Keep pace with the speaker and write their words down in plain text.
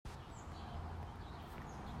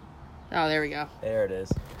Oh, there we go. There it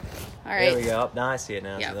is. All right. There we go. Now I see it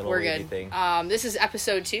now. Yeah, It's a little we're wavy good. thing. This is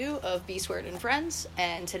episode 2 of BSquared and Friends,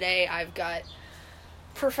 and today I've got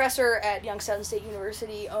professor at Youngstown State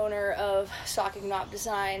University, owner of Stock and Knop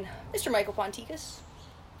Design, Mr. Michael Pontikos.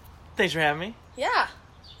 Thanks for having me. Yeah.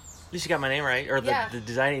 At least you got my name right. Or the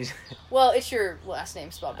designing. Well, it's your last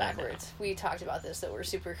name spelled backwards. We talked about this, that we're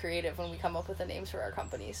super creative when we come up with the names for our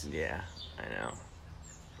companies. Yeah, I know.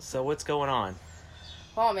 So what's going on?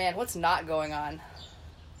 Oh man, what's not going on?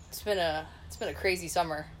 It's been a crazy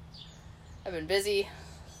summer. I've been busy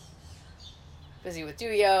with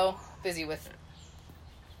Duo, busy with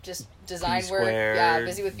just design work. Yeah,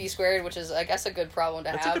 busy with BSquared, which is, I guess, a good problem to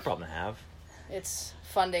have. That's a good problem to have. It's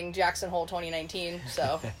funding Jackson Hole 2019,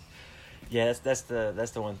 so. Yeah, that's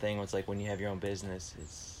the one thing. It's like when you have your own business,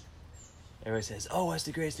 it's everybody says, "Oh, that's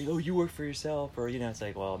the greatest thing. Oh, you work for yourself," or it's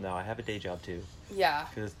like, well, no, I have a day job too. Yeah.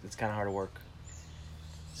 Because it's kind of hard to work,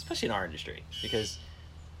 especially in our industry, because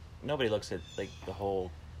nobody looks at like the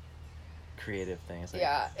whole creative thing. It's like,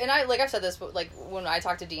 yeah, and I've said this, but like when I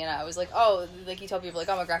talked to Deanna, I was like, oh, like you tell people like,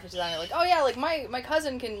 oh, I'm a graphic designer, like, oh yeah, like my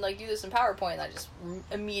cousin can like do this in PowerPoint, and I just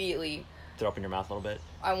immediately throw up in your mouth a little bit.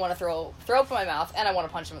 I want to throw up in my mouth, and I want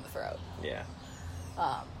to punch him in the throat. Yeah.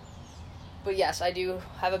 But yes, I do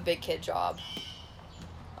have a big kid job.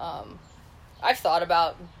 I've thought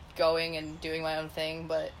about going and doing my own thing,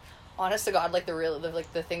 but honest to God, like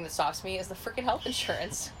the thing that stops me is the freaking health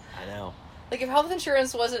insurance. I know. Like if health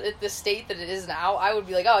insurance wasn't at the state that it is now, I would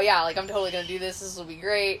be like, oh yeah, like I'm totally gonna do this. This will be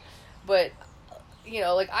great. But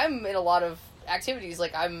like I'm in a lot of activities.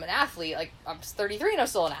 Like I'm an athlete. Like I'm 33 and I'm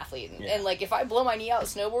still an athlete. Yeah. And like if I blow my knee out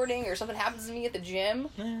snowboarding or something happens to me at the gym,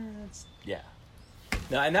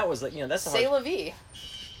 No, and that was like that's the c'est la vie.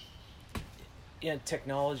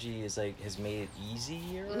 Technology is like has made it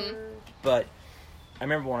easier. Mm-hmm. But I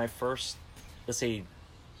remember when I first, let's say,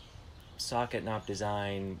 Socket Knop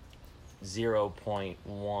Design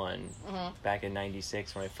 0.1 back in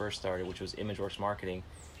 '96 when I first started, which was ImageWorks Marketing.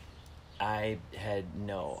 I had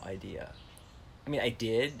no idea. I mean, I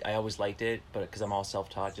did. I always liked it, but because I'm all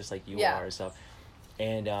self-taught, just like you are and stuff.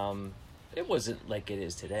 And it wasn't like it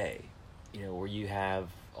is today, where you have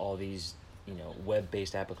all these,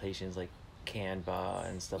 web-based applications like Canva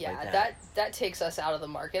and stuff like that. Yeah, that takes us out of the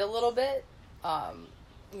market a little bit.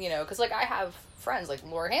 Because like I have friends like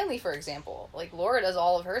Laura Hanley, for example. Like Laura does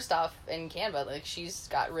all of her stuff in Canva. Like she's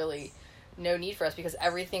got really no need for us because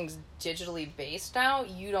everything's digitally based now.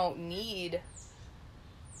 You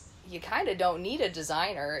kind of don't need a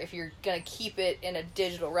designer if you're going to keep it in a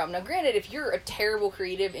digital realm. Now, granted, if you're a terrible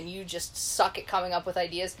creative and you just suck at coming up with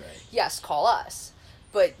ideas, yes, call us.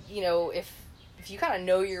 But, if you kind of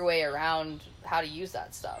know your way around how to use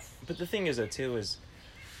that stuff. But the thing is, though, too, is,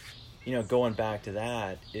 going back to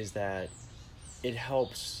that, is that it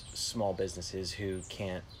helps small businesses who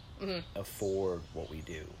can't afford what we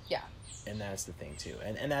do. Yeah. And that's the thing, too.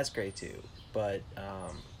 And that's great, too. But,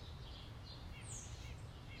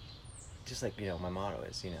 just like, my motto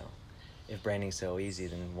is, if branding's so easy,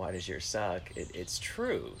 then why does yours suck? It's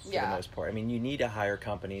true for the most part. I mean, you need to hire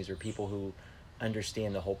companies or people who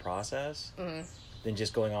understand the whole process than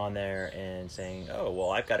just going on there and saying, oh,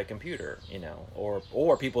 well, I've got a computer,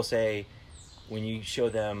 or people say when you show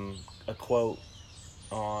them a quote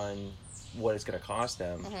on what it's going to cost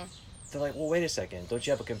them, they're like, well, wait a second, don't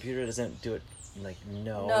you have a computer that doesn't do it? I'm like,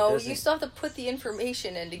 no, you still have to put the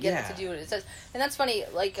information in to get it to do what it says. And that's funny,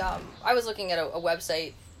 like, I was looking at a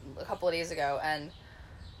website a couple of days ago, and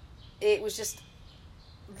it was just,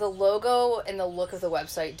 the logo and the look of the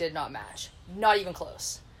website did not match. Not even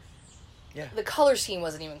close. Yeah. The color scheme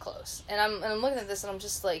wasn't even close. And I'm looking at this, and I'm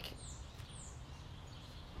just like,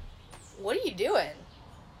 what are you doing?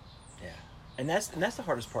 Yeah. And that's the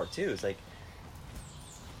hardest part, too. It's like,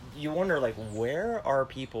 you wonder, like, where are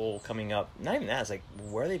people coming up? Not even that. It's like,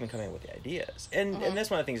 where are they even coming up with the ideas? And that's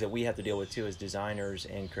one of the things that we have to deal with too as designers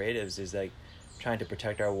and creatives is like trying to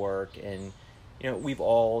protect our work. And we've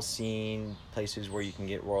all seen places where you can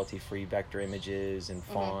get royalty-free vector images and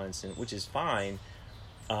fonts, and which is fine.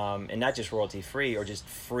 And not just royalty-free or just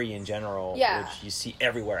free in general, which you see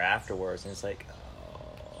everywhere afterwards. And it's like,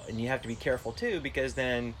 oh, and you have to be careful too, because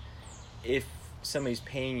then if somebody's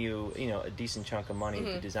paying you, a decent chunk of money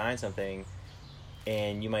to design something,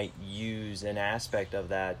 and you might use an aspect of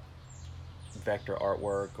that vector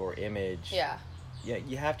artwork or image. Yeah,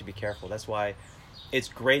 you have to be careful. That's why it's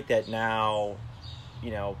great that now,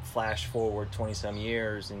 flash forward 20 some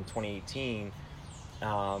years in 2018,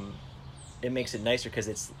 it makes it nicer because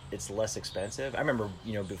it's less expensive. I remember,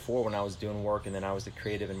 before when I was doing work and then I was the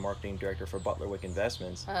creative and marketing director for Butlerwick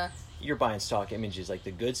Investments, you're buying stock images, like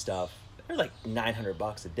the good stuff. they're like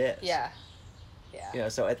 $900 a disc. Yeah.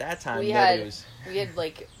 So at that time, we had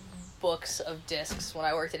like books of discs when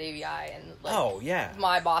I worked at AVI, and like,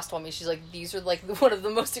 my boss told me, she's like, these are like one of the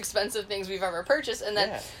most expensive things we've ever purchased, and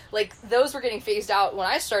then like those were getting phased out when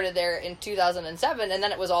I started there in 2007, and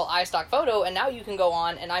then it was all iStock photo, and now you can go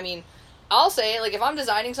on, and I mean, I'll say, like, if I'm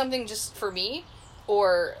designing something just for me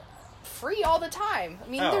or free all the time, I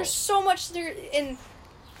mean, there's so much there, and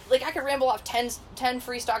like I could ramble off 10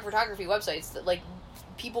 free stock photography websites that like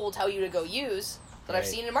people will tell you to go use that I've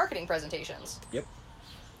seen in marketing presentations. Yep.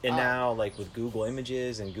 And now, like, with Google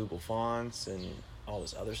Images and Google Fonts and all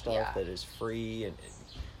this other stuff that is free, and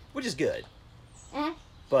which is good. Mm-hmm.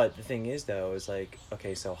 But the thing is, though, is like,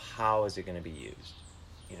 okay, so how is it going to be used?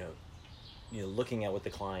 Looking at what the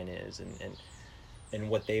client is and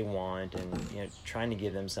what they want, and trying to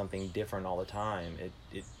give them something different all the time.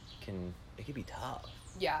 It can be tough.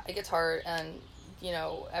 Yeah, it gets hard, and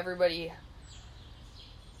everybody.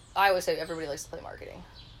 I always say everybody likes to play marketing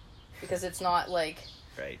because it's not like.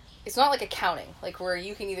 Right. It's not like accounting, like where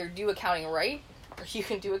you can either do accounting right or you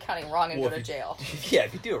can do accounting wrong and go to jail. Yeah,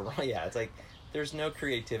 if you do it wrong, it's like there's no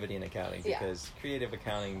creativity in accounting because creative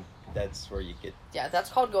accounting, that's where you get. Yeah, that's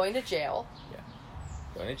called going to jail. Yeah,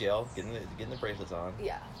 going to jail, getting the bracelets on.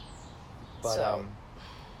 Yeah. But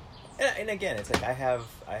and again, it's like I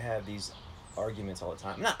have these arguments all the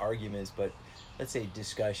time. Not arguments, but let's say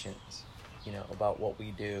discussions, about what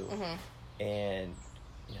we do, and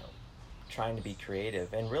trying to be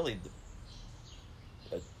creative, and really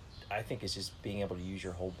I think it's just being able to use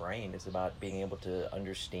your whole brain. It's about being able to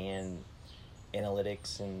understand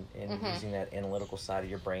analytics and using that analytical side of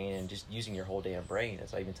your brain, and just using your whole damn brain.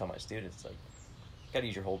 As I even tell my students, it's like, you gotta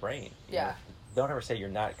use your whole brain. Don't ever say you're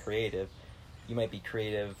not creative. You might be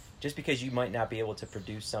creative just because you might not be able to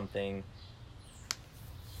produce something,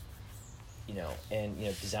 and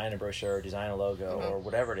design a brochure, design a logo, or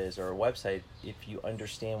whatever it is, or a website. If you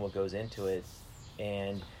understand what goes into it,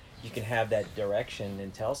 and you can have that direction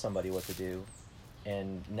and tell somebody what to do,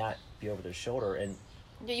 and not be over their shoulder. And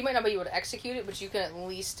you might not be able to execute it, but you can at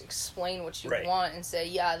least explain what you want and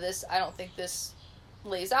say, I don't think this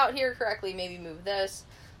lays out here correctly. Maybe move this.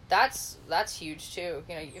 That's huge too.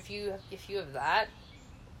 If you have that,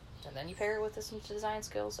 and then you pair it with some design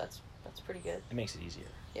skills, that's pretty good. It makes it easier.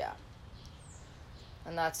 Yeah.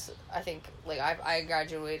 And that's, I think, like, I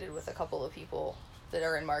graduated with a couple of people that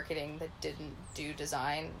are in marketing that didn't do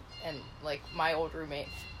design. And, like, my old roommate,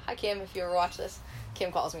 hi, Kim, if you ever watch this,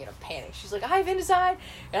 Kim calls me in a panic. She's like, I'm in design,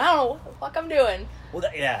 and I don't know what the fuck I'm doing. Well,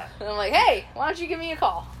 And I'm like, hey, why don't you give me a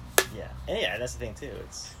call? Yeah. And that's the thing, too.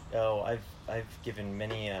 It's, I've given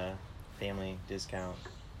many a family discount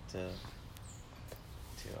to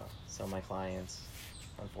some of my clients,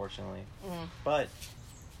 unfortunately. Mm-hmm. But...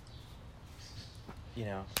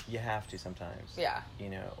 you have to sometimes. Yeah.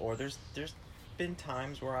 Or there's been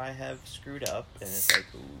times where I have screwed up, and it's like,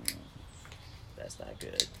 ooh, that's not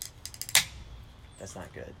good. That's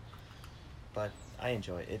not good. But I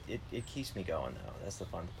enjoy it. It keeps me going, though. That's the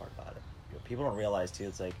fun part about it. People don't realize, too,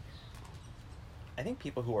 it's like, I think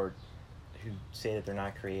people who say that they're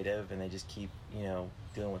not creative and they just keep,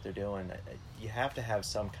 doing what they're doing, you have to have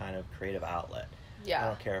some kind of creative outlet. Yeah. I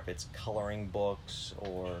don't care if it's coloring books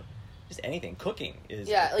or... just anything. Cooking is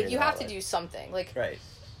like you have to do something. Like,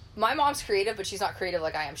 my mom's creative, but she's not creative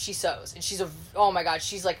like I am. She sews, and she's oh my god,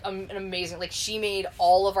 she's like an amazing. Like, she made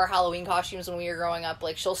all of our Halloween costumes when we were growing up.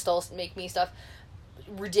 Like, she'll still make me stuff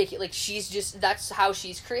ridiculous. Like, she's just, that's how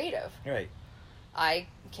she's creative. Right. I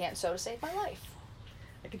can't sew to save my life.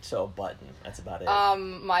 I can sew a button. That's about it.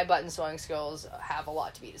 My button sewing skills have a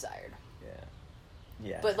lot to be desired.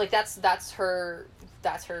 Yeah. But like that's her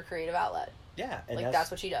creative outlet. Yeah, and like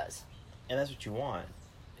that's what she does. And that's what you want.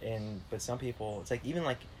 But some people, it's like, even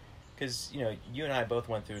like, because, you and I both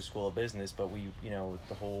went through school of business, but we,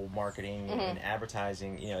 the whole marketing and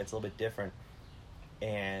advertising, it's a little bit different.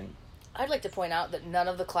 And I'd like to point out that none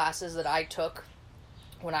of the classes that I took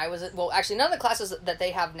when I was actually none of the classes that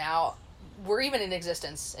they have now were even in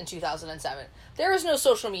existence in 2007. There was no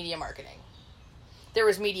social media marketing. There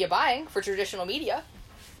was media buying for traditional media,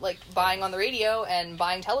 like buying on the radio and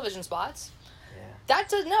buying television spots.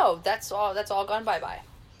 That's all gone bye-bye.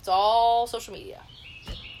 It's all social media,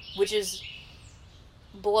 which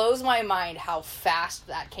blows my mind how fast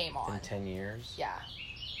that came on. In 10 years? Yeah.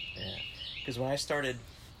 Because when I started,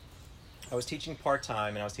 I was teaching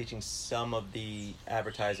part-time, and I was teaching some of the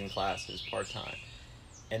advertising classes part-time.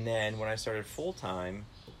 And then when I started full-time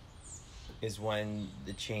is when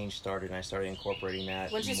the change started, and I started incorporating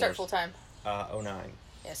that. When did you start full-time? 2009.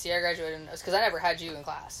 Yeah, see, I graduated because I never had you in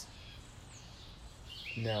class.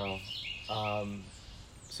 No.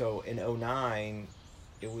 so in 2009,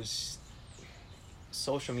 it was,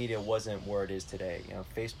 social media wasn't where it is today. You know,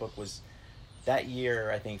 Facebook was, that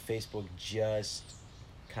year, I think Facebook just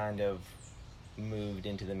kind of moved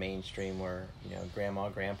into the mainstream where, you know, grandma,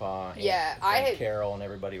 grandpa, and Carol and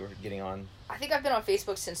everybody were getting on. I think I've been on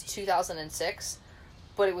Facebook since 2006,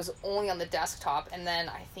 but it was only on the desktop, and then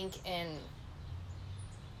I think in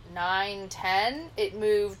 9-10 it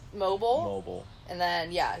moved mobile. And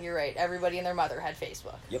then, yeah, you're right, everybody and their mother had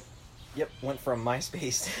Facebook. Yep, went from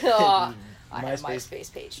MySpace I had a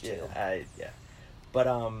MySpace page too. Yeah. But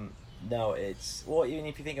no, it's, well, even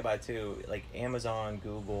if you think about it too, like Amazon,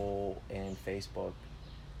 Google, and Facebook,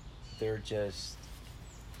 they're just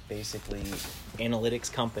basically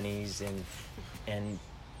analytics companies and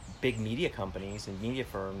big media companies and media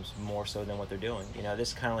firms more so than what they're doing. You know, this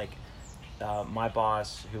is kind of like my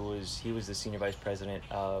boss, he was the senior vice president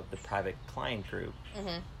of the private client group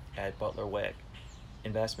at Butler Wick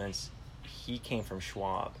Investments. He came from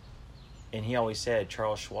Schwab. And he always said,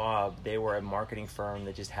 Charles Schwab, they were a marketing firm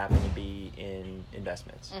that just happened to be in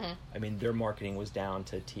investments. I mean, their marketing was down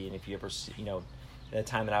to T. And if you ever, you know, at the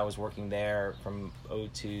time that I was working there from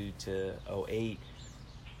 2002 to 2008,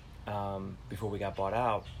 before we got bought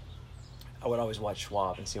out, I would always watch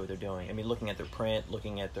Schwab and see what they're doing. I mean, looking at their print,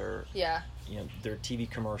 looking at their, you know, their TV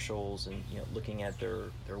commercials, and, you know, looking at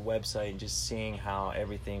their website and just seeing how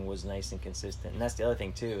everything was nice and consistent. And that's the other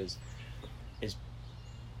thing too, is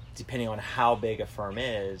depending on how big a firm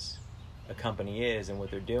is, a company is, and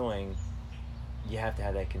what they're doing, you have to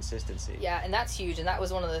have that consistency. Yeah, and that's huge. And that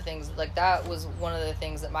was one of the things, like, that was one of the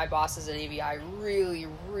things that my bosses at AVI really,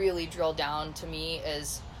 really drilled down to me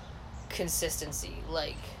is consistency.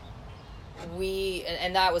 Like,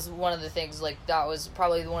 and that was one of the things, like, that was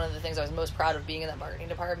probably one of the things I was most proud of being in that marketing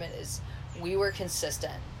department, is we were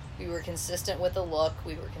consistent. We were consistent with the look.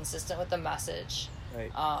 We were consistent with the message.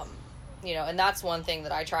 Right. You know, and that's one thing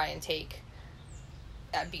that I try and take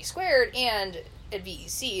at BSquared and at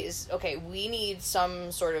VEC is, okay, we need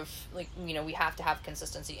some sort of, like, you know, we have to have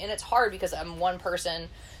consistency. And it's hard because I'm one person,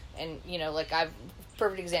 and, you know, like,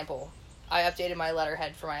 perfect example, I updated my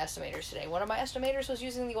letterhead for my estimators today. One of my estimators was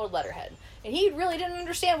using the old letterhead, and he really didn't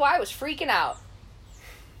understand why I was freaking out.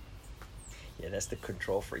 Yeah, that's the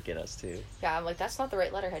control freak in us too. Yeah, I'm like, that's not the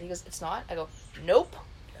right letterhead. He goes, it's not? I go, nope.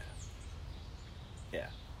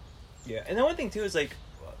 Yeah, and the one thing too is, like,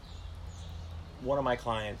 one of my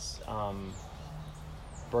clients,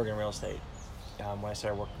 Bergen Real Estate, when I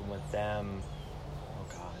started working with them,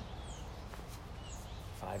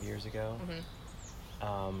 5 years ago,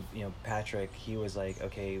 you know, Patrick, he was like,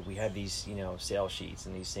 okay, we have these, you know, sales sheets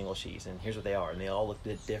and these single sheets, and here's what they are, and they all look a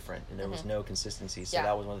bit different, and there was no consistency. So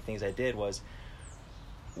that was one of the things I did, was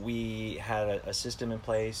we had a system in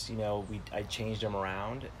place. You know, I changed them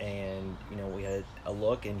around, and, you know, we had a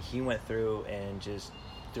look, and he went through and just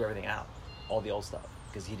threw everything out, all the old stuff,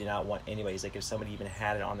 because he did not want anybody. He's like, if somebody even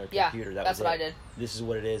had it on their computer, that's what I did. This is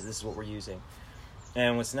what it is. This is what we're using.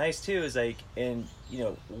 And what's nice too is, like, and, you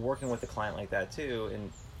know, working with a client like that too,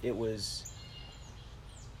 and it was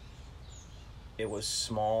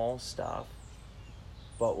small stuff,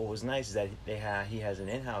 but what was nice is that he has an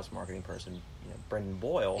in-house marketing person, you know, Brendan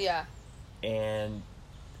Boyle. Yeah. And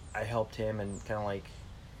I helped him and kind of, like,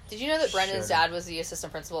 did you know that Brendan's dad was the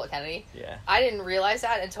assistant principal at Kennedy? Yeah. I didn't realize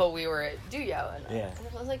that until we were at Duyo, and yeah.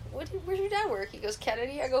 I was like, where's your dad work? He goes,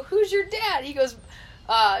 Kennedy. I go, who's your dad? He goes,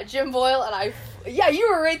 Jim Boyle. And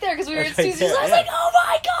you were right there because we were at Susie's. I was like, oh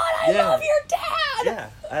my God, I love your dad. Yeah,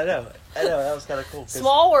 I know, that was kind of cool.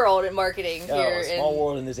 Small world in marketing here small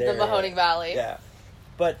world in this area. The Mahoning Valley. Yeah.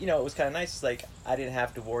 But, you know, it was kind of nice. It's like, I didn't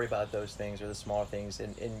have to worry about those things or the small things.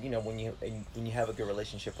 And you know, when you have a good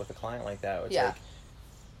relationship with a client like that, it's like,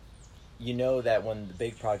 you know that when the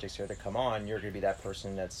big projects are to come on, you're going to be that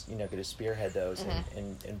person that's, you know, going to spearhead those.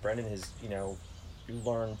 And Brendan has, you know,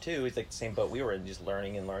 learned too. It's like the same boat we were in, just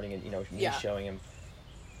learning and, you know, me showing him,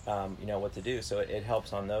 you know, what to do. So it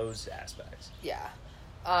helps on those aspects. Yeah.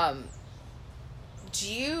 Do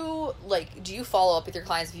you follow up with your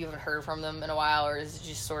clients if you haven't heard from them in a while, or is it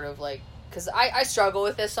just sort of like, because I struggle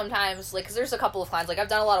with this sometimes, like, because there's a couple of clients, like, I've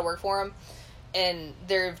done a lot of work for them, and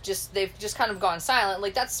they've just kind of gone silent.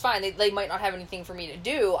 Like, that's fine. They might not have anything for me to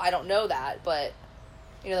do. I don't know that, but,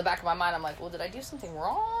 you know, in the back of my mind, I'm like, well, did I do something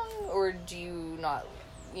wrong, or do you not,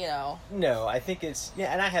 you know? No, I think it's,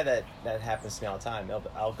 yeah, and I have that happens to me all the time.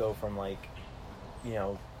 I'll go from, like, you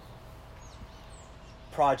know,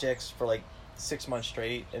 projects for, like, 6 months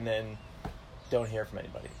straight, and then don't hear from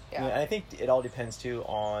anybody. Yeah. You know, and I think it all depends too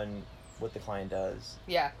on what the client does.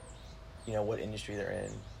 Yeah. You know, what industry they're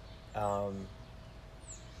in.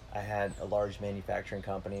 I had a large manufacturing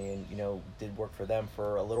company and, did work for them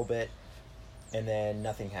for a little bit, and then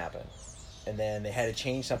nothing happened. And then they had to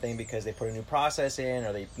change something because they put a new process in,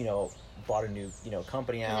 or they, bought a new,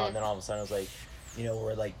 company out, and then all of a sudden it was like,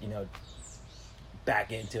 we're like,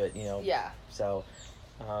 back into it, Yeah. So,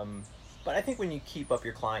 but I think when you keep up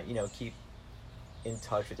your client, keep in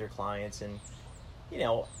touch with your clients, and,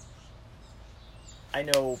 I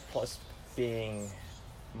know, plus being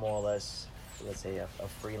more or less, let's say, a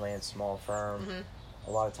freelance small firm,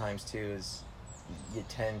 a lot of times too is you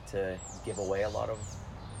tend to give away a lot of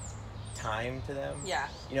time to them. Yeah.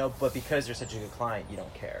 But because they're such a good client, you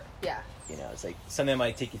don't care. Yeah. It's like something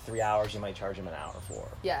might take you 3 hours, you might charge them an hour for.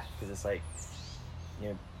 Yeah. Because it's like,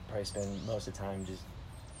 probably spend most of the time just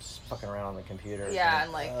fucking around on the computer. Yeah,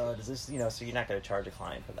 and like, does this, so you're not going to charge a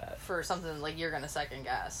client for that. For something like you're going to second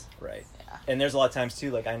guess. Right. Yeah. And there's a lot of times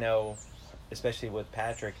too, like I know, especially with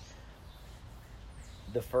Patrick,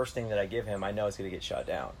 the first thing that I give him, I know it's going to get shot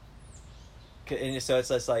down. And so it's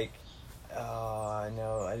just like, oh, I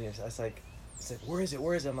know. It's like, where is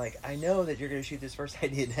it? I'm like, I know that you're going to shoot this first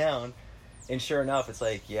idea down. And sure enough, it's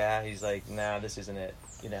like, yeah, he's like, nah, this isn't it,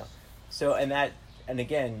 So, and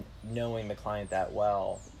again, knowing the client that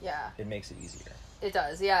well, yeah, it makes it easier. It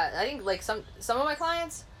does, yeah. I think, like, some of my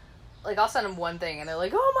clients, like, I'll send them one thing, and they're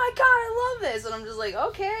like, oh my god, I love this, and I'm just like,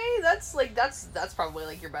 okay, that's probably,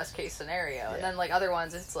 like, your best case scenario. Yeah. And then, like, other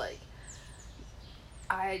ones, it's like,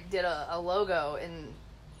 I did a logo, and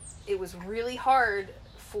it was really hard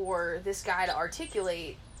for this guy to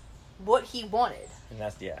articulate what he wanted. And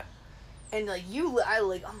that's, yeah. And, like,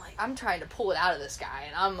 I'm trying to pull it out of this guy,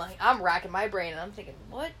 and I'm racking my brain, and I'm thinking,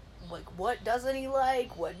 what doesn't he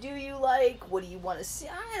like? What do you like? What do you want to see?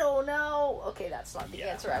 I don't know. Okay, that's not the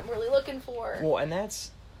answer I'm really looking for. Well, and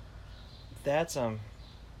that's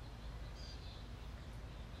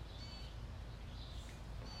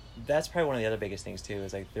probably one of the other biggest things, too,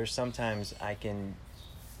 is, like, there's sometimes I can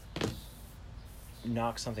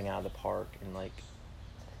knock something out of the park in, like,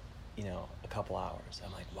 a couple hours.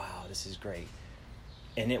 I'm like, wow, this is great.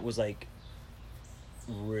 And it was like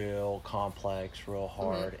real complex, real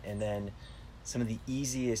hard. And then some of the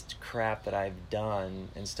easiest crap that I've done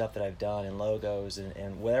and stuff that I've done and logos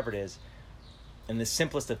and whatever it is, and the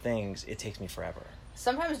simplest of things, it takes me forever.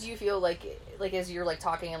 Sometimes do you feel like as you're like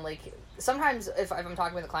talking and like sometimes if I'm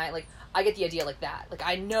talking with a client, like I get the idea like that. Like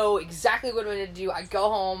I know exactly what I'm going to do. I go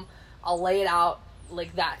home, I'll lay it out,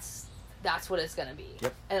 like that's what it's going to be.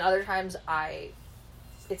 Yep. And other times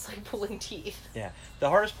it's like pulling teeth. Yeah. The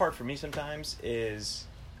hardest part for me sometimes is,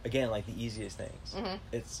 again, like the easiest things.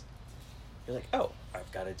 You're like, oh,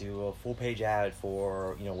 I've got to do a full page ad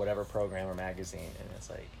for, whatever program or magazine. And it's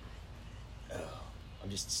like, oh, I'm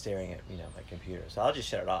just staring at, my computer. So I'll just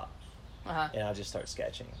shut it off. And I'll just start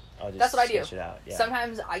sketching. That's what I do. Sketch it out. Yeah.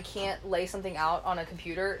 Sometimes I can't lay something out on a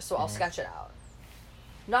computer, so I'll sketch it out.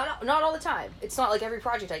 Not all the time. It's not like every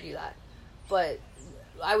project I do that. But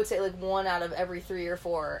I would say like 1 out of every 3 or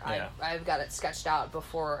 4, I've got it sketched out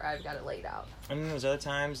before I've got it laid out. And then there's other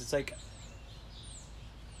times it's like,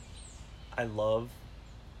 I love,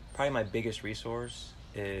 probably my biggest resource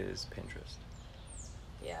is Pinterest.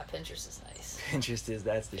 Yeah, Pinterest is nice.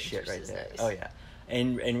 That's the shit right there. Nice. Oh yeah,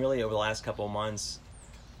 and really over the last couple of months,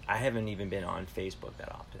 I haven't even been on Facebook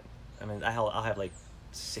that often. I mean, I'll have like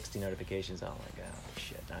 60 notifications. I'm like, oh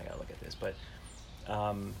shit, now I gotta look at this. But,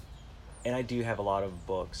 and I do have a lot of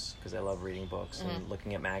books because I love reading books and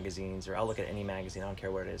looking at magazines, or I'll look at any magazine. I don't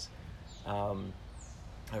care what it is. I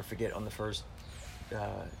forget on the first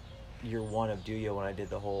year 1 of Duyo when I did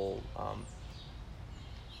the whole,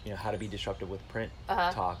 how to be disruptive with print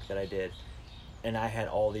talk that I did. And I had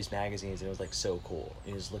all these magazines, and it was like so cool.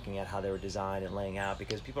 It was looking at how they were designed and laying out,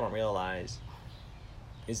 because people don't realize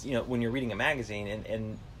is, when you're reading a magazine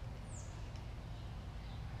and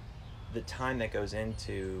the time that goes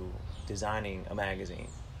into designing a magazine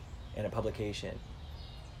and a publication,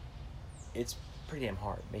 it's pretty damn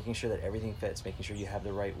hard. Making sure that everything fits, making sure you have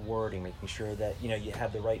the right wording, making sure that, you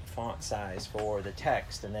have the right font size for the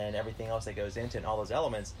text, and then everything else that goes into it, and all those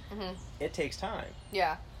elements, it takes time.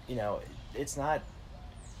 Yeah. It's not,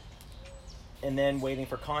 and then waiting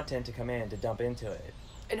for content to come in to dump into it.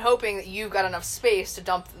 And hoping that you've got enough space to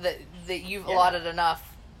dump, that you've allotted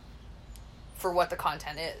enough for what the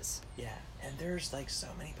content is. Yeah, and there's like so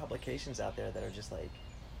many publications out there that are just like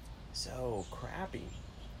so crappy,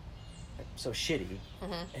 like, so shitty,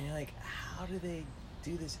 and you're like, how do they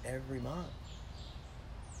do this every month?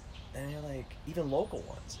 And you're like, even local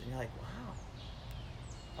ones, and you're like,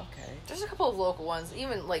 wow, okay. There's a couple of local ones,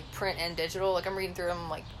 even like print and digital. Like I'm reading through them, I'm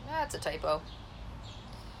like, it's a typo.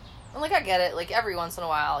 And like I get it, like every once in a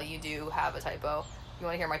while you do have a typo, You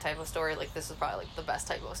want to hear my typo story? Like, this is probably, like, the best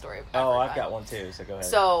typo story I've ever done. I've got one, too, so go ahead.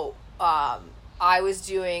 So, I was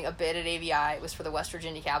doing a bid at AVI. It was for the West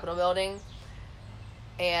Virginia Capitol building.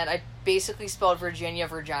 And I basically spelled Virginia,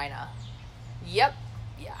 Virginia. Yep.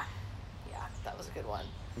 Yeah, that was a good one.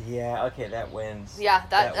 Yeah, okay, that wins. Yeah,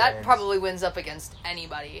 that wins. probably wins up against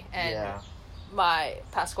anybody. And my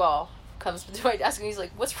Pasquale comes to my desk and he's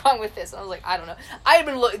like, "What's wrong with this?" And I was like, "I don't know." I've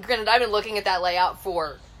been looking at that layout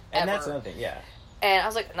for and that's another thing, yeah. And I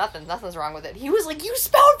was like, nothing's wrong with it. He was like, "You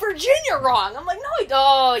spelled Virginia wrong." I'm like,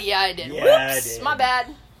 "No, yeah, I did. Yeah, Whoops, I did. My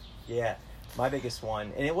bad." Yeah, my biggest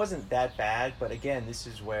one, and it wasn't that bad, but again, this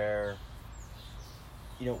is where,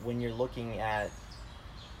 when you're looking at,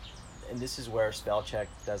 and this is where spell check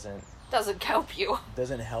doesn't help you.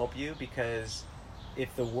 Doesn't help you, because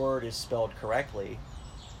if the word is spelled correctly,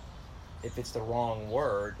 if it's the wrong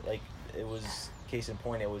word, like it was, case in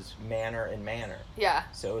point, it was manner and manner. Yeah.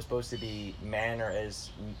 So it was supposed to be manner as,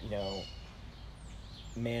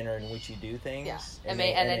 manner in which you do things. Yeah.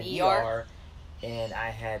 M-A-N-N-E-R. And I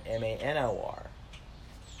had M-A-N-O-R.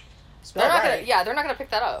 They're not gonna pick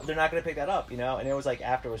that up. They're not gonna pick that up, And it was like,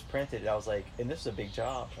 after it was printed, I was like, and this is a big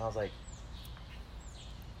job. And I was like,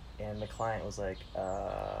 and the client was like,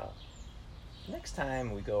 next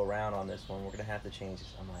time we go around on this one, we're gonna have to change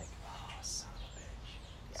this. I'm like, oh, son of a bitch.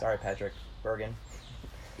 Yeah. Sorry, Patrick Bergen.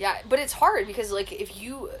 Yeah, but it's hard because, like, if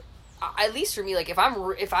you, at least for me, like,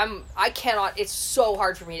 I cannot, it's so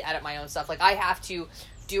hard for me to edit my own stuff. Like, I have to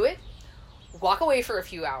do it, walk away for a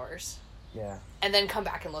few hours. Yeah. And then come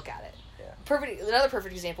back and look at it. Yeah. Another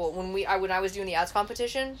perfect example, when I was doing the ads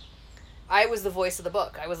competition, I was the voice of the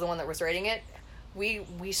book. I was the one that was writing it.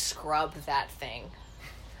 We scrubbed that thing.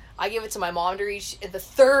 I gave it to my mom to read, and the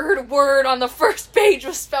third word on the first page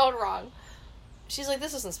was spelled wrong. She's like,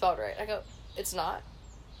 "This isn't spelled right." I go, "It's not."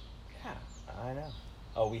 Yeah, I know.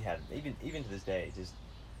 Oh, we had, even to this day, just,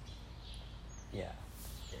 yeah.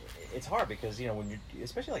 It's hard because, when you're,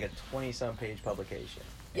 especially like a 20-some page publication.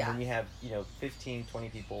 And when you have, 15, 20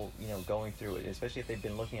 people, going through it, especially if they've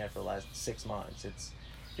been looking at it for the last 6 months,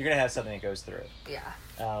 you're going to have something that goes through. Yeah.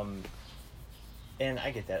 And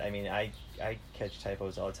I get that. I mean, I catch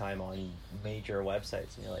typos all the time on major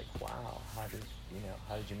websites, and you're like, wow, how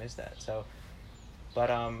did you miss that? So, but,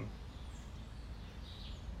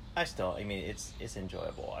 it's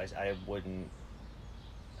enjoyable. I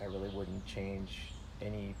really wouldn't change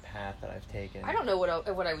any path that I've taken. I don't know what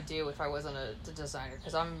I would do if I wasn't a designer,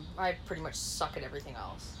 because I pretty much suck at everything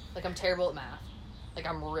else. Like, I'm terrible at math. Like,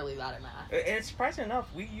 I'm really bad at math. And it's surprising enough,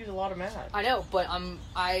 we use a lot of math. I know, but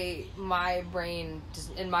my brain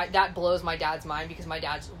just, that blows my dad's mind, because my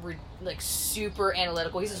dad's super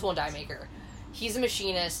analytical. He's a tool and die maker. He's a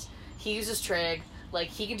machinist. He uses trig. Like,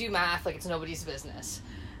 he can do math like it's nobody's business.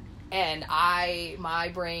 And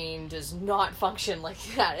my brain does not function like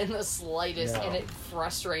that in the slightest, and it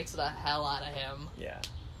frustrates the hell out of him. Yeah,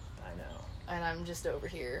 I know. And I'm just over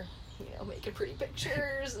here, making pretty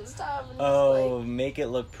pictures and stuff. And make it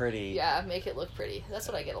look pretty. Yeah, make it look pretty. That's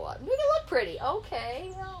what I get a lot. Make it look pretty.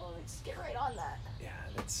 Okay, let's get right on that. Yeah,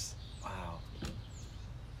 wow.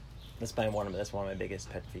 That's one of my biggest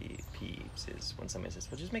pet peeves is when somebody says,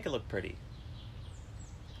 "Well, just make it look pretty."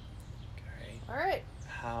 Okay. All right.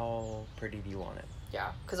 How pretty do you want it?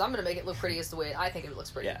 Yeah, because I'm going to make it look pretty as the way I think it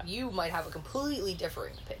looks pretty. Yeah. You might have a completely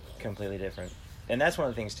different opinion. Completely different. And that's one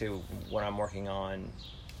of the things, too, when I'm working on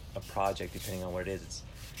a project, depending on what it is, it's,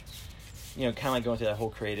 kind of like going through that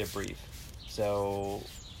whole creative brief. So,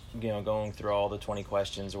 going through all the 20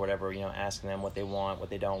 questions or whatever, asking them what they want,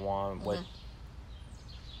 what they don't want, what...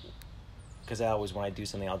 Because when I do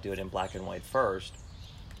something, I'll do it in black and white first.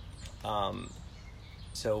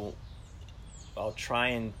 So... I'll try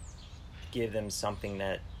and give them something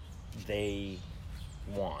that they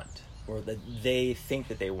want, or that they think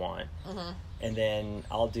that they want, and then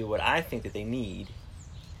I'll do what I think that they need,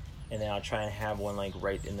 and then I'll try and have one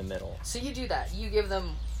right in the middle. So you do that. You give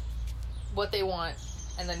them what they want,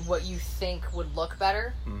 and then what you think would look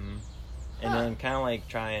better. Mm-hmm. And then kind of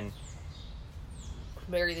try and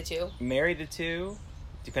marry the two,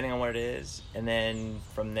 depending on what it is, and then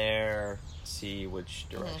from there see which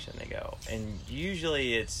direction they go. And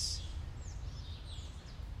usually it's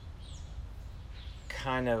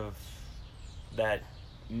kind of that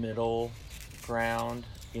middle ground,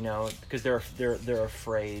 because they're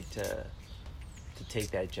afraid to take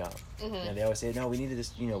that jump. They always say, "No, we need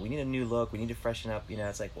this, we need a new look, we need to freshen up."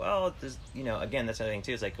 It's like, well, this, again, that's another thing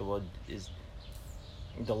too. It's like, well,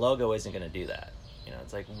 the logo isn't going to do that.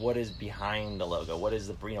 It's like, what is behind the logo? What is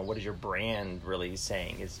what is your brand really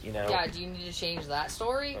saying? Yeah, do you need to change that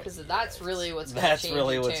story? Because that's really what's going to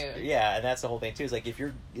change it too. Yeah, and that's the whole thing too. Is like, if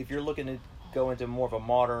you're looking to go into more of a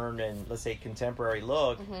modern and, let's say, contemporary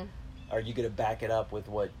look, are you going to back it up with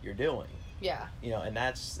what you're doing? Yeah. You know, and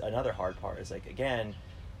that's another hard part. Is like, again,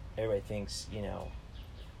 everybody thinks, you know,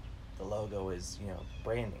 the logo is, you know,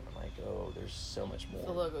 branding. I'm like, oh, there's so much more.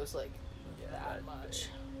 The logo's like that much.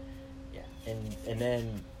 Yeah. And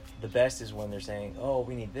then the best is when they're saying, oh,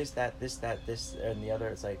 we need this, that, and the other.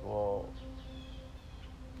 It's like, well,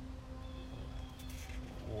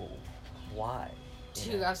 why?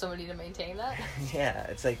 Do you have somebody to maintain that? Yeah,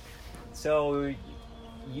 it's like, so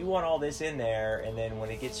you want all this in there, and then when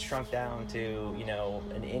it gets shrunk down to, you know,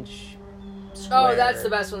 an inch square. Oh, that's the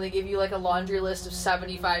best when they give you like a laundry list of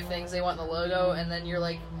 75 things they want in the logo, and then you're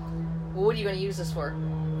like, well, what are you going to use this for?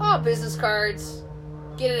 Oh, business cards.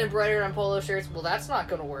 Get it embroidered on polo shirts. Well, that's not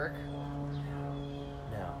going to work.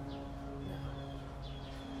 No.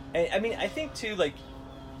 And, I mean, I think, too, like,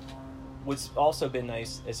 what's also been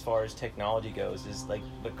nice as far as technology goes is, like,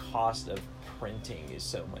 the cost of printing is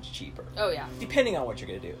so much cheaper. Oh, yeah. Depending on what you're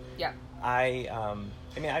going to do. Yeah. I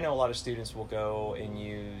mean, I know a lot of students will go and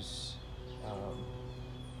use,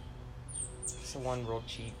 what's the one real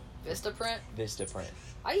cheap? Vistaprint? Vistaprint.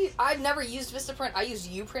 I've never used Vistaprint. I use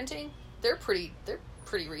Uprinting. They're pretty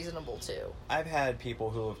reasonable, too. I've had people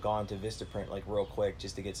who have gone to Vistaprint, like, real quick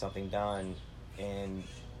just to get something done, and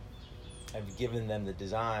I've given them the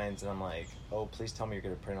designs, and I'm like, oh, please tell me you're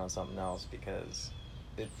going to print on something else, because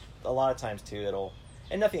a lot of times, too,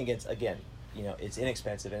 and nothing against, again, you know, it's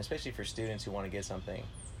inexpensive, and especially for students who want to get something.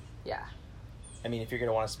 Yeah. I mean, if you're going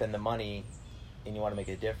to want to spend the money and you want to make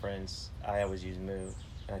a difference, I always use Moo,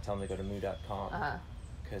 and I tell them to go to moo.com,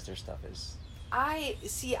 because their stuff is...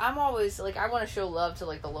 I'm always, like, I want to show love to,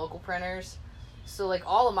 like, the local printers. So, like,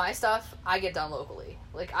 all of my stuff, I get done locally.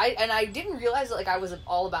 Like, I didn't realize that, like, I was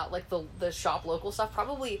all about, like, the shop local stuff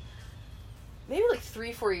probably maybe, like,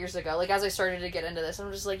 3-4 years ago. Like, as I started to get into this, I'm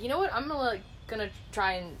just like, you know what? I'm gonna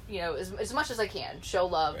try and, you know, as much as I can, show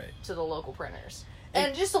love to the local printers.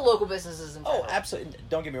 And just the local businesses in general. Oh, absolutely.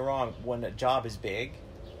 Don't get me wrong. When a job is big,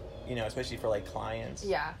 you know, especially for, like, clients.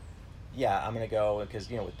 Yeah, I'm going to go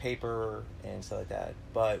because, you know, with paper and stuff like that.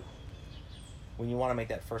 But when you want to make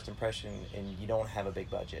that first impression and you don't have a big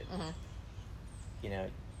budget, you know,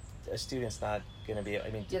 a student's not going to be, I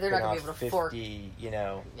mean, they're not going to be able to 50, fork. You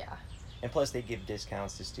know. Yeah. And plus they give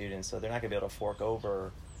discounts to students, so they're not going to be able to fork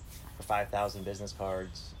over for 5,000 business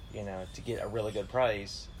cards, you know, to get a really good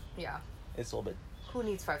price. Yeah. It's a little bit. Who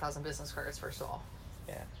needs 5,000 business cards, first of all?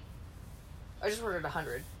 Yeah. I just ordered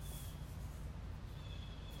 100.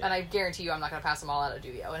 And I guarantee you I'm not going to pass them all out at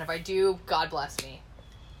Dubio. And if I do, God bless me.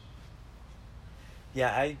 Yeah,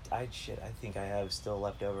 I think I have still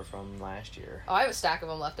left over from last year. Oh, I have a stack of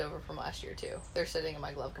them left over from last year, too. They're sitting in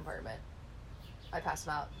my glove compartment. I pass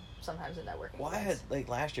them out sometimes in networking. Well, I had, like,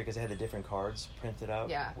 last year, because I had the different cards printed up.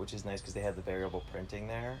 Yeah. Which is nice, because they have the variable printing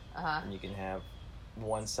there. And you can have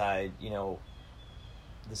one side, you know,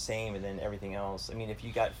 the same, and then everything else. I mean, if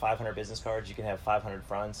you got 500 business cards, you can have 500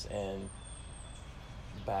 fronts, and...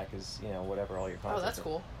 back is, you know, whatever all your content. Oh, that's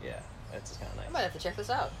cool. Yeah, that's kind of nice. I might have to check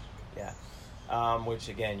this out. Yeah. Which,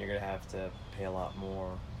 again, you're going to have to pay a lot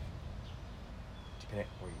more depending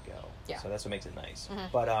on where you go. Yeah. So that's what makes it nice.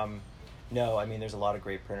 But, no, I mean, there's a lot of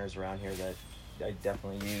great printers around here that I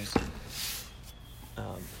definitely use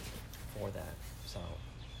for that. So,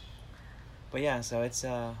 but yeah, so it's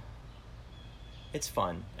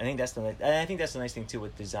fun. I think that's the nice thing, too,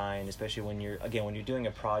 with design, especially when you're doing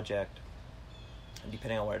a project.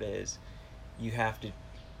 Depending on what it is, you have to,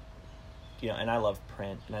 you know, and I love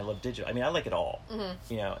print and I love digital. I mean, I like it all,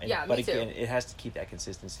 you know, but again, it has to keep that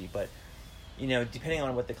consistency. But, you know, depending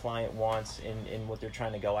on what the client wants and what they're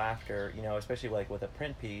trying to go after, you know, especially like with a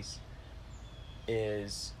print piece,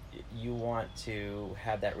 is you want to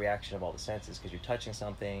have that reaction of all the senses because you're touching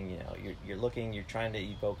something, you know, you're looking, you're trying to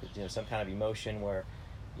evoke, you know, some kind of emotion where,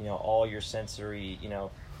 you know, all your sensory, you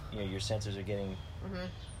know, your senses are getting,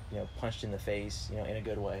 you know, punched in the face, you know, in a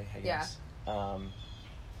good way, I guess. Yeah.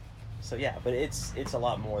 So yeah, but it's a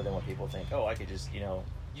lot more than what people think. Oh, I could just, you know,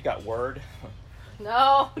 you got Word.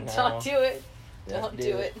 No, don't do it. Don't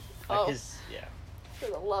do it. Oh, yeah. For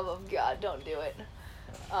the love of God, don't do it.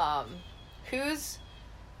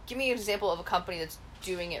 Give me an example of a company that's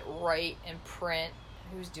doing it right in print,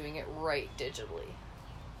 who's doing it right digitally.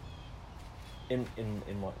 In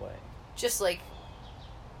what way? Just like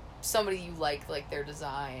somebody you like their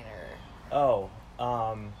design or... Oh,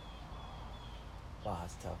 wow,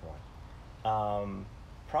 that's a tough one.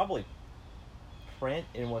 Probably print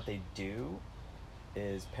in what they do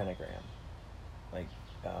is Pentagram. Like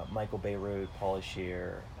Michael Beirut, Paula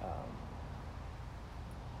Scheer,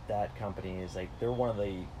 that company is like they're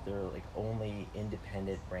like only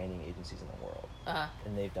independent branding agencies in the world,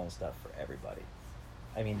 and they've done stuff for everybody.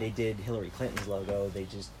 I mean, they did Hillary Clinton's logo. They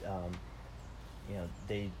just,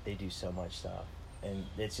 they do so much stuff, and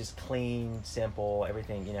it's just clean, simple,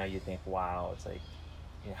 everything. You think, wow, it's like,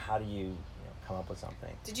 how do you come up with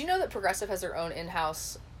something? Did you know that Progressive has their own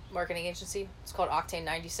in-house marketing agency? It's called Octane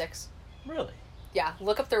 96. Really? Yeah,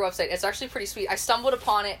 look up their website. It's actually pretty sweet. I stumbled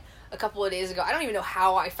upon it a couple of days ago. I don't even know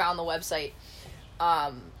how I found the website,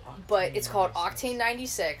 but it's called Octane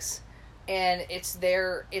 96. And it's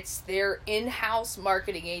their in-house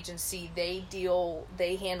marketing agency. They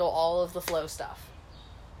handle all of the flow stuff.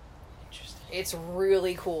 Interesting. It's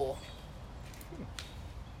really cool.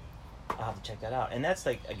 I'll have to check that out. And that's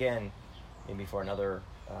like, again, maybe for another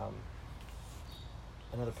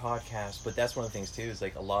podcast, but that's one of the things too, is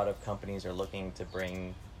like a lot of companies are looking to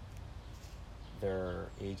bring their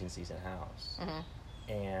agencies in-house.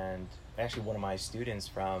 Mm-hmm. And actually one of my students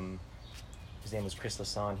his name was Chris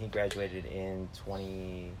Lasson. He graduated in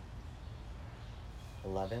 2011.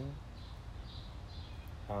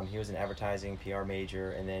 He was an advertising PR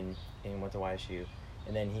major, and then he went to YSU,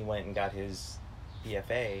 and then he went and got his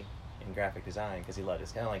BFA in graphic design because he loved it.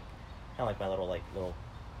 It's kind of like my little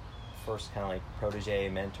first kind of like protege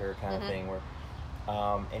mentor kind of thing. Where,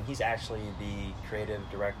 and he's actually the creative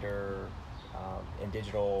director and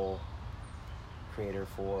digital creator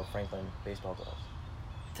for Franklin baseball gloves.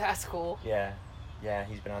 That's cool. Yeah,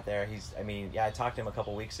 he's been out there. I talked to him a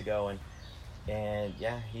couple weeks ago, and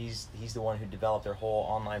he's the one who developed their whole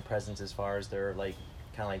online presence as far as their like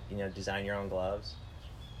kind of like design your own gloves.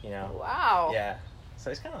 Wow. Yeah. So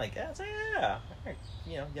it's kind of like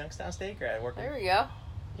Youngstown State grad working. There we go.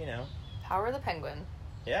 Power of the Penguin.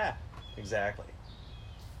 Yeah, exactly.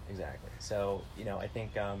 So I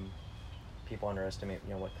think people underestimate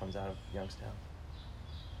what comes out of Youngstown.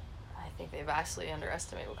 I think they vastly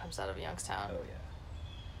underestimate what comes out of Youngstown. Oh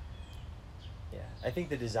yeah. I think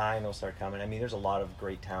the design will start coming. I mean, there's a lot of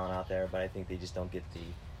great talent out there, but I think they just don't get the.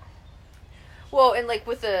 Well, and like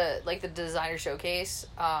with the designer showcase,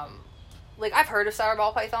 I've heard of Sour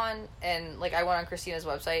Ball Python, and like I went on Christina's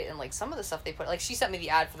website, and like some of the stuff they put, like she sent me the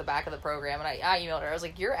ad for the back of the program, and I emailed her. I was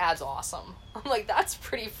like, "Your ad's awesome." I'm like, "That's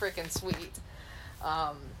pretty freaking sweet."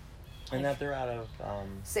 And that they're out of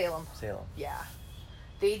Salem. Yeah.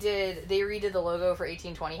 They redid the logo for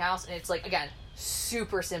 1820 House, and it's like, again,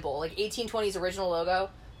 super simple. Like 1820's original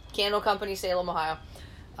logo, Candle Company, Salem, Ohio.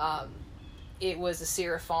 It was a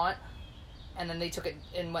serif font, and then they took it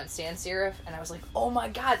and went sans serif, and I was like, oh my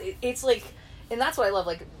god, it's like, and that's what I love,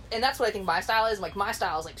 like, and that's what I think my style is. Like, my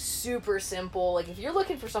style is like super simple. Like, if you're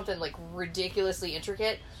looking for something like ridiculously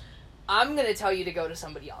intricate, I'm gonna tell you to go to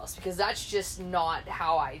somebody else, because that's just not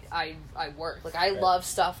how I work. Like, I love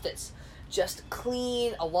stuff that's just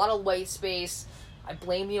clean, a lot of white space. I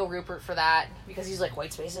blame Neil Rupert for that, because he's like,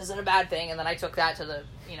 white space isn't a bad thing, and then I took that to the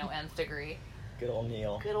nth degree. Good old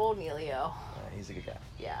Neil. Good old Neilio. He's a good guy.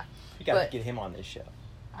 Yeah. You gotta get him on this show.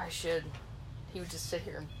 I should. He would just sit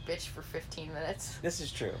here and bitch for 15 minutes. This is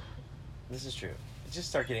true. Just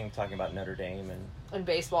start talking about Notre Dame and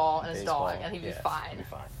baseball and his dog, and he'd be fine. He'd be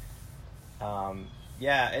fine.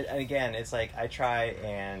 And again, it's like I try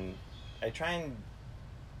and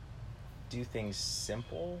do things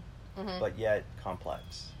simple, but yet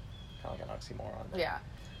complex. Kind of like an oxymoron there. Yeah.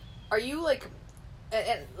 Are you like,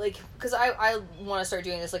 and like, because I want to start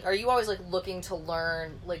doing this, like, are you always like looking to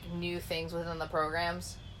learn like new things within the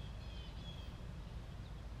programs?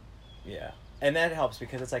 Yeah. And that helps,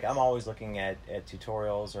 because it's like I'm always looking at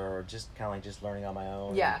tutorials, or just kind of like just learning on my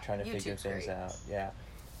own. Yeah. And trying to figure things great. out. Yeah.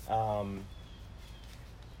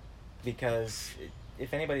 Because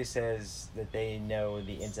if anybody says that they know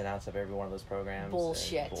the ins and outs of every one of those programs,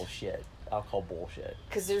 bullshit. I'll call bullshit.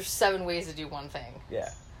 Because there's 7 ways to do one thing. Yeah.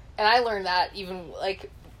 And I learned that even, like,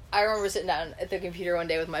 I remember sitting down at the computer one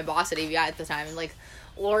day with my boss at AVI at the time, and like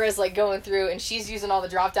Laura's like going through, and she's using all the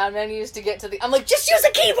drop down menus to get to the. I'm like, just use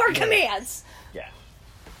the keyboard commands.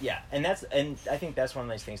 Yeah, and I think that's one of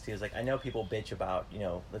the nice things too. Is like, I know people bitch about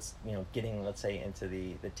getting, let's say, into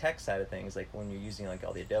the tech side of things, like when you're using like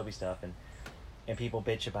all the Adobe stuff, and people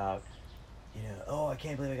bitch about, oh, I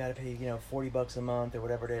can't believe I got to pay $40 a month or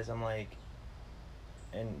whatever it is. I'm like,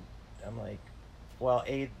 well,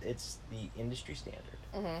 it's the industry standard.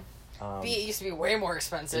 Mm-hmm. B, it used to be way more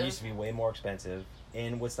expensive.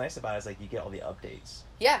 And what's nice about it is like you get all the updates.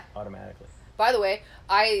 Yeah. Automatically. By the way,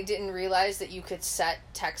 I didn't realize that you could set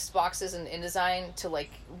text boxes in InDesign to,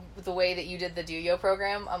 like, the way that you did the Duyo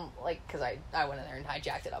program. Because I went in there and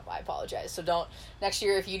hijacked it up. I apologize. So next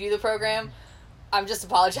year, if you do the program, I'm just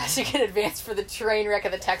apologizing in advance for the train wreck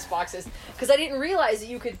of the text boxes, because I didn't realize that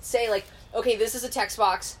you could say, like, okay, this is a text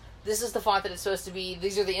box, this is the font that it's supposed to be,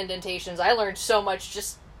 these are the indentations. I learned so much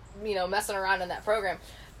just, messing around in that program.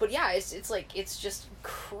 But yeah, it's like, it's just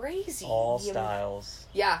crazy. All styles.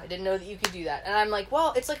 Yeah, I didn't know that you could do that. And I'm like,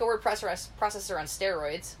 well, it's like a word processor on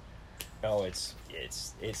steroids. Oh, it's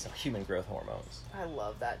human growth hormones. I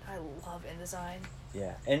love that. I love InDesign.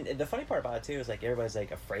 Yeah, and the funny part about it too is like everybody's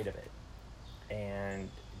like afraid of it, and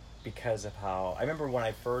because of how I remember when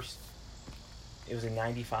I first, it was in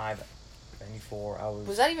 95, 94.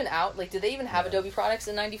 Was that even out? Like, did they even have Adobe products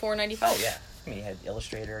in 94, 95? Oh yeah, I mean you had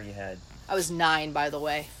Illustrator, you had. I was 9, by the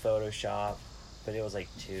way. Photoshop, but it was like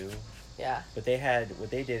 2. Yeah. But what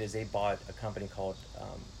they did is they bought a company called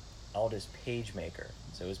Aldous PageMaker.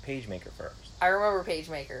 So it was PageMaker first. I remember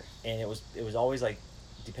PageMaker. And it was always like,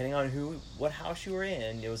 depending on what house you were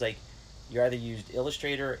in, it was like you either used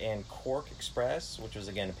Illustrator and Quark Express, which was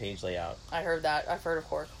again a page layout. I heard that. I've heard of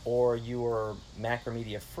Quark. Or you were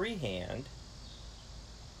Macromedia Freehand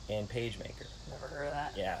and PageMaker. Never heard of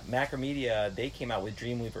that. Yeah, Macromedia, they came out with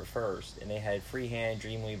Dreamweaver first, and they had Freehand,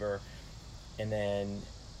 Dreamweaver, and then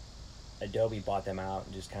Adobe bought them out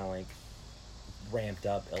and just kind of like ramped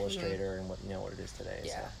up Illustrator and what it is today.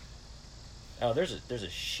 Yeah. So. Oh, there's a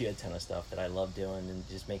shit ton of stuff that I love doing and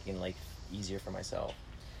just making like easier for myself.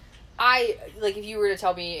 If you were to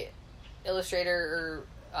tell me Illustrator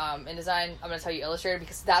or InDesign, I'm going to tell you Illustrator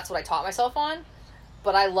because that's what I taught myself on.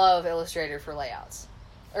 But I love Illustrator for layouts.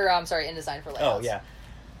 Or, InDesign for layouts. Oh, yeah.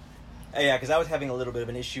 Yeah, because I was having a little bit of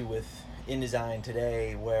an issue with InDesign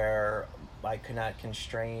today where I could not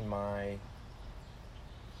constrain I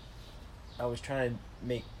was trying to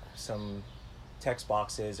make some text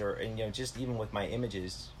boxes just even with my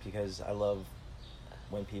images, because I love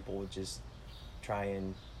when people would just try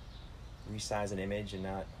and resize an image and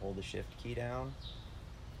not hold the shift key down.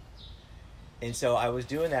 And so I was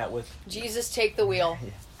doing that with... Jesus, take the wheel.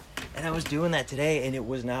 Yeah. And I was doing that today, and it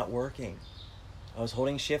was not working. I was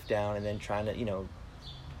holding shift down and then trying to,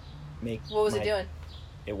 make... What was it doing?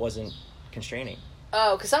 It wasn't constraining.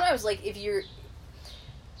 Oh, because sometimes, like,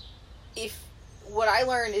 what I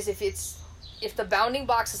learned is if the bounding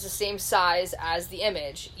box is the same size as the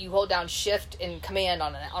image, you hold down shift and command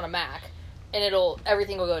on a Mac, and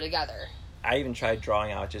everything will go together. I even tried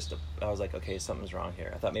drawing out I was like, okay, something's wrong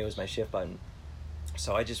here. I thought maybe it was my shift button.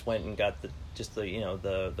 So I just went and got the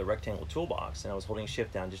rectangle toolbox, and I was holding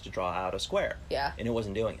shift down just to draw out a square. Yeah. And it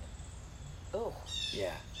wasn't doing it. Oh.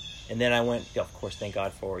 Yeah. And then I went, of course, thank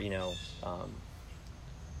God for,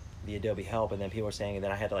 the Adobe help, and then people were saying, and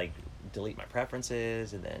then I had to like delete my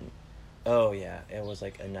preferences, and then, oh yeah, it was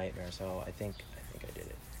like a nightmare. So I think I did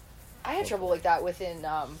it. I had trouble like that within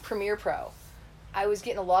Premiere Pro. I was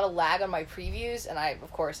getting a lot of lag on my previews, and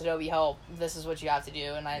of course, Adobe help, this is what you have to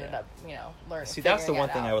do, and I ended up, learning. See, that's the one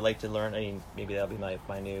thing I would like to learn. I mean, maybe that'll be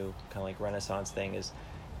my new kind of like Renaissance thing, is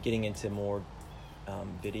getting into more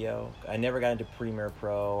video. I never got into Premiere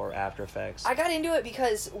Pro or After Effects. I got into it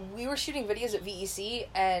because we were shooting videos at VEC,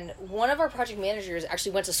 and one of our project managers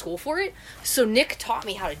actually went to school for it, so Nick taught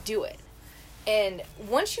me how to do it. And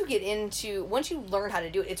once you learn how to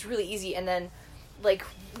do it, it's really easy. And then, like,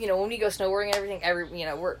 when we go snowboarding and everything,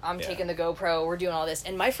 I'm taking the GoPro, we're doing all this.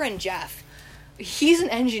 And my friend Jeff, he's an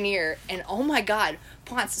engineer, and oh my God,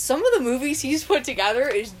 Ponce, some of the movies he's put together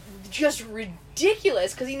is just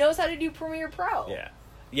ridiculous because he knows how to do Premiere Pro.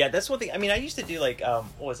 Yeah, that's one thing. I mean, I used to do like what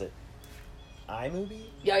was it, iMovie?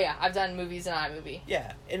 Yeah, I've done movies in iMovie.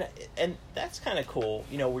 Yeah, and that's kind of cool,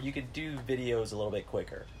 where you could do videos a little bit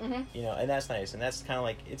quicker. Mm-hmm. And that's nice, and that's kind of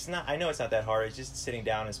like, it's not, I know it's not that hard, it's just sitting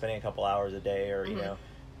down and spending a couple hours a day, or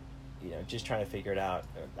just trying to figure it out.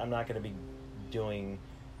 I'm not going to be doing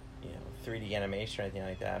 3D animation or anything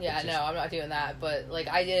like that. Yeah, no, I'm not doing that. But like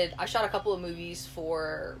I shot a couple of movies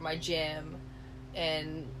for my gym,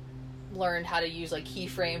 and learned how to use like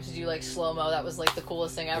keyframes to do like slow mo. That was like the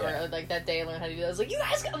coolest thing ever. Yeah. Like that day I learned how to do that. I was like, you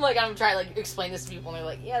guys, I'm trying to like explain this to people, and they're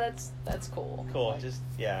like, yeah, that's cool. Cool. Like,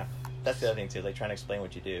 That's the other thing too. Like trying to explain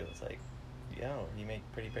what you do. It's like, you make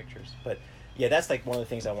pretty pictures. But yeah, that's like one of the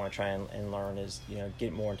things I want to try and learn is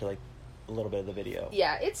get more into like a little bit of the video.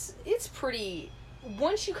 Yeah, it's pretty.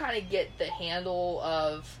 Once you kind of get the handle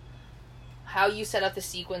of how you set up the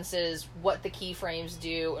sequences, what the keyframes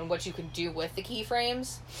do, and what you can do with the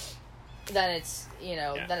keyframes, then it's,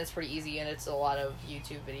 then it's pretty easy, and it's a lot of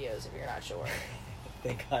YouTube videos if you're not sure.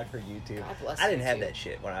 Thank God for YouTube. God bless I didn't YouTube. have that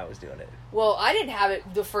shit when I was doing it. Well, I didn't have it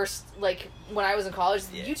the first, when I was in college,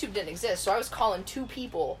 Yeah. YouTube didn't exist, so I was calling 2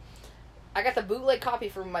 people. I got the bootleg copy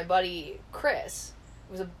from my buddy Chris.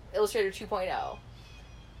 It was an Illustrator 2.0.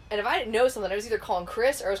 And if I didn't know something, I was either calling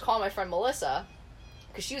Chris or I was calling my friend Melissa.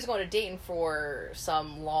 because she was going to Dayton for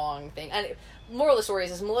some long thing. And moral of the story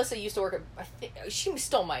is Melissa used to work at, I think, she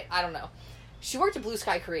still might, I don't know. She worked at Blue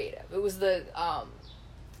Sky Creative. It was the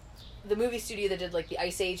movie studio that did, like, the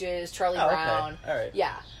Ice Ages, Charlie Brown. Okay. All right.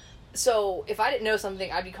 Yeah. So, if I didn't know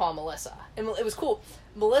something, I'd be calling Melissa. And it was cool.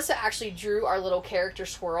 Melissa actually drew our little character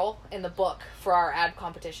squirrel in the book for our ad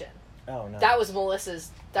competition. Oh, no. That was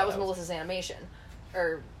Melissa's animation.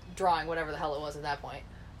 Or drawing, whatever the hell it was at that point.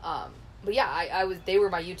 But yeah, they were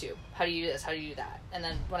my YouTube. How do you do this? How do you do that? And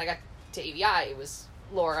then when I got to AVI, it was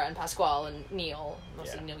Laura and Pasquale and Neil.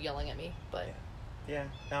 Mostly Neil yelling at me, but... Yeah.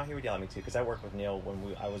 No, he would yell at me too, because I worked with Neil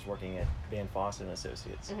when I was working at Van Fossen and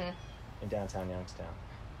Associates in downtown Youngstown.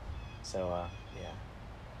 So, yeah.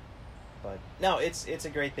 But, no, it's a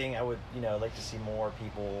great thing. I would, like to see more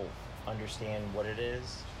people understand what it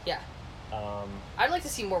is. Yeah. I'd like to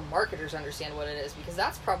see more marketers understand what it is, because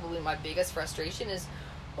that's probably my biggest frustration is,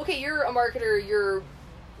 okay, you're a marketer, you're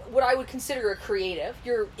what I would consider a creative.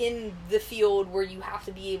 You're in the field where you have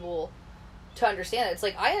to be able to understand it. It's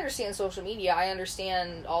like, I understand social media, I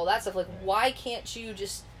understand all that stuff. Like, why can't you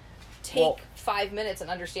just take 5 minutes and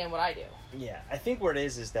understand what I do? Yeah, I think what it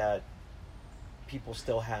is that people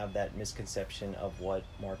still have that misconception of what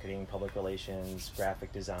marketing, public relations,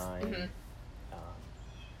 graphic design,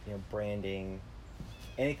 branding,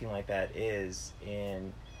 anything like that is.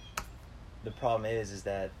 And the problem is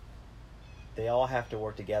that they all have to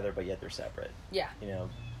work together, but yet they're separate. Yeah.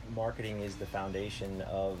 Marketing is the foundation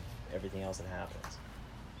of everything else that happens.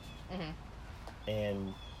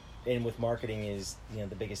 And with marketing is,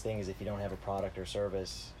 the biggest thing is if you don't have a product or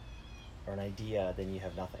service or an idea, then you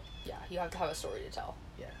have nothing. Yeah, you have to have a story to tell.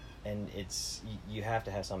 Yeah. And it's, you have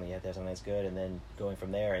to have something, that's good, and then going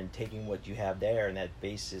from there and taking what you have there and that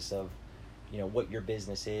basis of, what your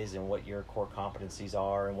business is and what your core competencies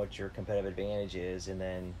are and what your competitive advantage is, and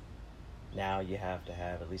then now you have to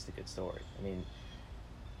have at least a good story. I mean,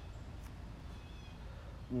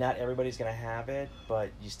 not everybody's going to have it,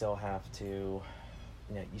 but you still have to,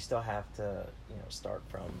 start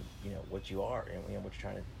from, what you are and, what you're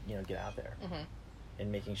trying to, get out there.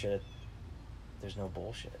 And making sure that there's no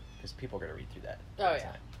bullshit, because people are going to read through that. Oh,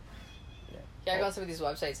 yeah. Yeah, I go on some of these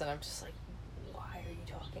websites and I'm just like, why are you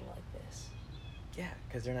talking like this? Yeah,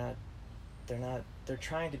 because they're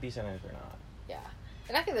trying to be something that they're not. Yeah.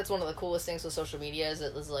 And I think that's one of the coolest things with social media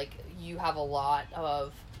is like, you have a lot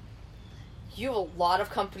of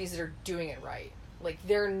companies that are doing it right. Like,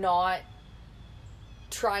 they're not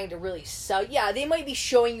trying to really sell. Yeah, they might be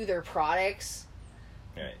showing you their products,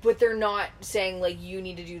 right, but they're not saying, like, you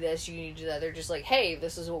need to do this, you need to do that. They're just like, hey,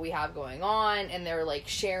 this is what we have going on, and they're, like,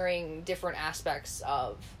 sharing different aspects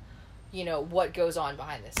of, what goes on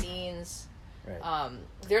behind the scenes. Right.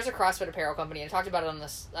 There's a CrossFit apparel company, and I talked about it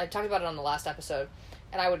on the last episode,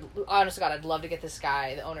 and honest to God, I'd love to get this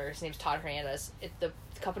guy, the owner, his name's Todd Hernandez. The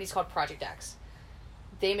company's called Project X.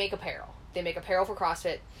 They make apparel. They make apparel for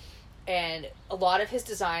CrossFit, and a lot of his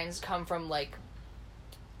designs come from, like,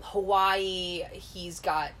 Hawaii. He's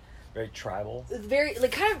got... Very tribal? Very,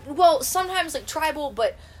 like, kind of, well, sometimes, like, tribal,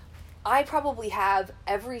 but I probably have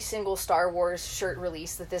every single Star Wars shirt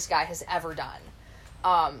release that this guy has ever done.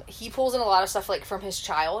 He pulls in a lot of stuff, like, from his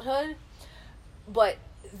childhood, but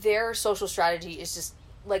their social strategy is just,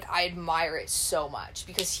 like, I admire it so much,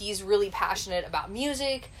 because he's really passionate about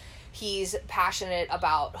music. He's passionate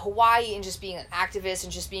about Hawaii and just being an activist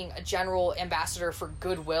and just being a general ambassador for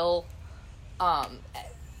goodwill.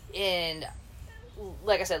 And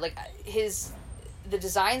like I said, like, the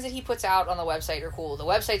designs that he puts out on the website are cool. The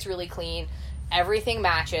website's really clean. Everything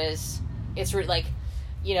matches. It's like,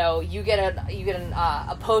 you get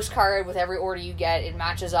a postcard with every order you get. It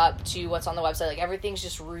matches up to what's on the website. Like, everything's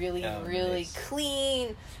just really, really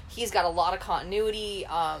clean. He's got a lot of continuity.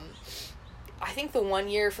 I think the one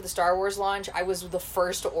year for the Star Wars launch, I was the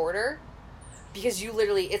first to order, because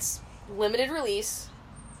it's limited release.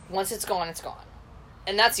 Once it's gone, it's gone.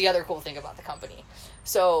 And that's the other cool thing about the company.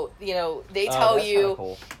 So, they tell you,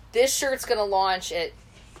 cool. This shirt's going to launch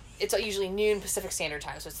it's usually noon Pacific Standard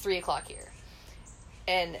Time, so it's 3 o'clock here.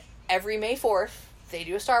 And every May 4th, they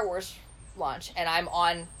do a Star Wars launch, and I'm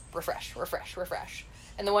on refresh.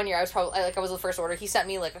 And the one year I was the first order. He sent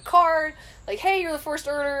me, like, a card, like, hey, you're the first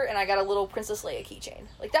order, and I got a little Princess Leia keychain.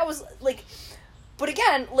 Like, that was, like, but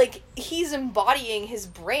again, like, he's embodying his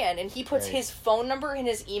brand, and he puts his phone number and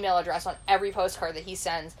his email address on every postcard that he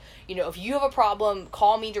sends. If you have a problem,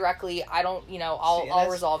 call me directly. I don't, I'll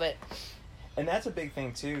resolve it. And that's a big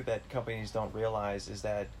thing, too, that companies don't realize, is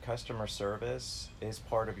that customer service is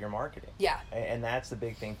part of your marketing. Yeah. And that's the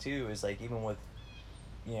big thing, too, is, like, even with,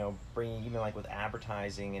 bringing, even, like, with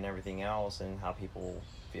advertising and everything else and how people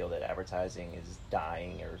feel that advertising is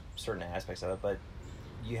dying or certain aspects of it, but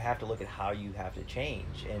you have to look at how you have to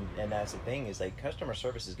change, and that's the thing, is like customer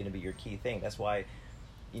service is going to be your key thing. That's why,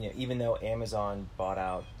 even though Amazon bought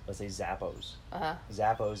out, let's say, Zappos,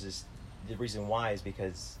 Zappos is the reason why is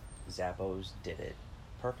because Zappos did it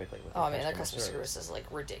perfectly with their customer service is like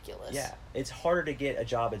ridiculous. Yeah, it's harder to get a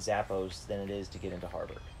job at Zappos than it is to get into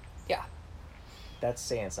Harvard. Yeah, that's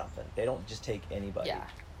saying something. They don't just take anybody.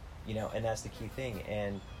 Yeah, and that's the key thing,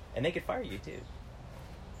 and they could fire you too.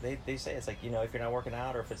 They say it's like, if you're not working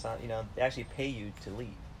out, or if it's not, they actually pay you to leave.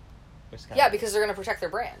 Which is because they're going to protect their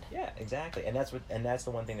brand. Yeah, exactly, and that's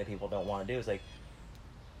the one thing that people don't want to do is like.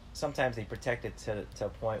 Sometimes they protect it to a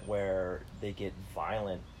point where they get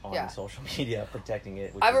violent on social media protecting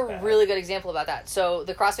it. Which I have a really good example about that. So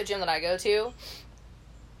the CrossFit gym that I go to,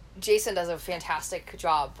 Jason does a fantastic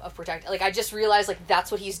job of protecting. Like, I just realized, like,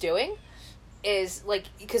 that's what he's doing. Is, like,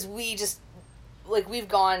 because we've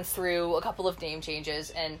gone through a couple of name changes,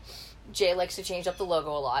 and Jay likes to change up the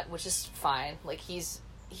logo a lot, which is fine. Like, he's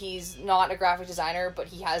not a graphic designer, but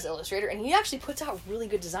he has Illustrator, and he actually puts out really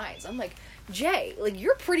good designs. I'm like, Jay, like,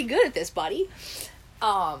 you're pretty good at this, buddy.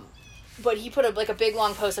 But he put a big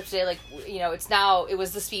long post up today, like, it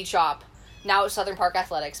was the speed shop. Now it's Southern Park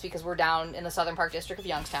Athletics, because we're down in the Southern Park district of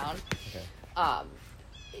Youngstown. Okay.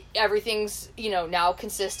 Everything's, now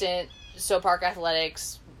consistent. So Park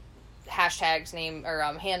Athletics, hashtags, name, or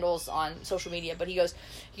handles on social media. But he goes,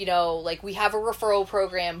 like, we have a referral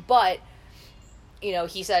program, but,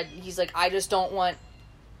 he said, he's like, I just don't want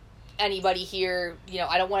anybody here,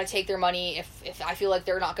 I don't want to take their money if I feel like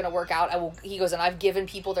they're not going to work out. He goes, and I've given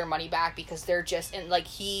people their money back because they're just, and like,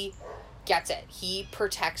 he gets it. He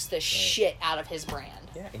protects the shit out of his brand.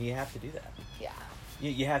 Yeah, and you have to do that. Yeah.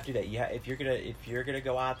 You have to do that. If you're gonna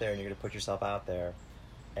go out there and you're gonna put yourself out there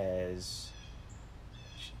as,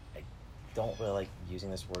 I don't really like using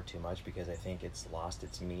this word too much because I think it's lost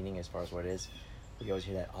its meaning as far as what it is. We always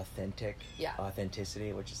hear that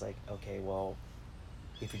authenticity, which is like, okay, well,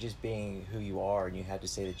 if you're just being who you are and you have to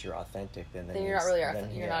say that you're authentic, then you're not really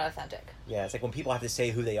authentic. You're not authentic. Yeah, it's like when people have to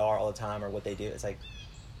say who they are all the time or what they do. It's like,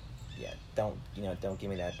 don't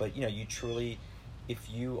give me that. But you truly, if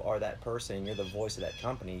you are that person and you're the voice of that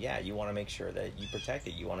company, you want to make sure that you protect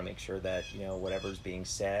it. You want to make sure that whatever's being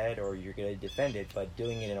said, or you're going to defend it, but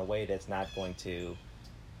doing it in a way that's not going to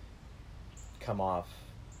come off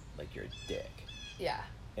like you're a dick. Yeah.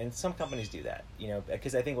 And some companies do that,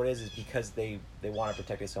 because I think what it is because they want to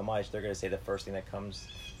protect it so much, they're going to say the first thing that comes.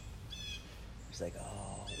 It's like,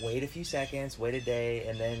 oh, wait a few seconds, wait a day,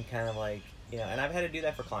 and then kind of like, and I've had to do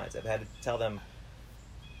that for clients. I've had to tell them,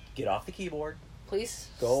 get off the keyboard. Please.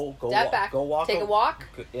 Go Step back. Go walk. Take a walk.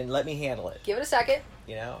 And let me handle it. Give it a second.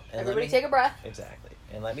 And everybody take a breath. Exactly.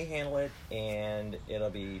 And let me handle it, and it'll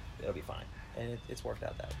be fine. And it's worked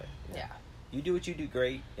out that way. Yeah. You do what you do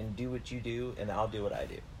great, and do what you do, and I'll do what I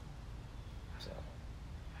do. So,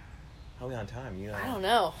 how are we on time? I don't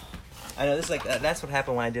know. I know, this is like, that's what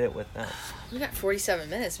happened when I did it with them. We got 47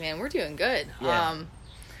 minutes, man. We're doing good. Yeah.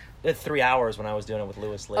 3 hours when I was doing it with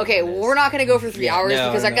Lewis Lee. Okay, well, we're not going to go for 3 hours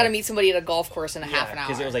because I got to meet somebody at a golf course in a half an hour.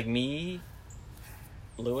 Because it was like me,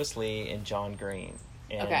 Lewis Lee, and John Green.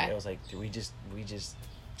 And it was like, we just were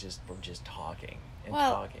just talking and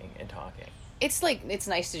talking and talking. It's like, it's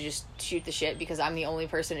nice to just shoot the shit because I'm the only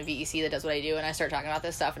person at VEC that does what I do, and I start talking about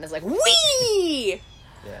this stuff and it's like, wee!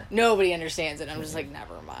 Yeah. Nobody understands it. I'm just like,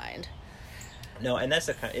 never mind. No, and that's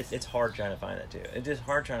the kind. It's hard trying to find that too. It's just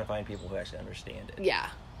hard trying to find people who actually understand it. Yeah.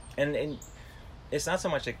 And it's not so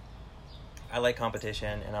much like I like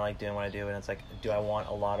competition and I like doing what I do, and it's like, do I want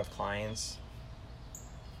a lot of clients?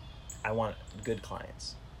 I want good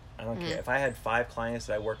clients. I don't care. If I had 5 clients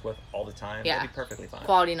that I worked with all the time, that'd be perfectly fine.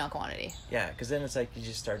 Quality, not quantity. Yeah, because then it's like you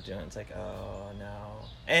just start doing it. It's like, oh, no.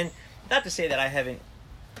 And not to say that I haven't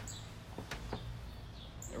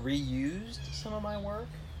reused some of my work,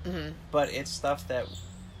 but it's stuff that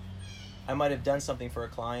I might have done something for a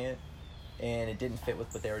client and it didn't fit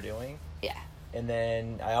with what they were doing. Yeah. And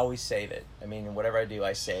then I always save it. I mean, whatever I do,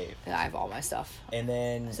 I save. Yeah, I have all my stuff. And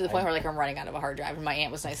then... To the point where, like, I'm running out of a hard drive, and my aunt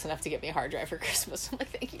was nice enough to get me a hard drive for Christmas. I'm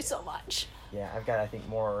like, thank you so much. Yeah, I've got, I think,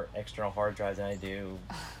 more external hard drives than I do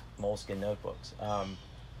Moleskine notebooks.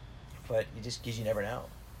 But it just, because you never know.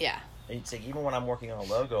 Yeah. It's like, even when I'm working on a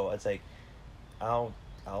logo, it's like, I'll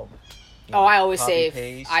I always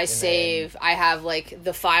save. I have, like,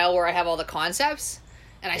 the file where I have all the concepts.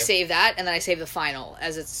 And I save that, and then I save the final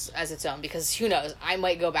as its own, because who knows, I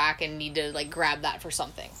might go back and need to like grab that for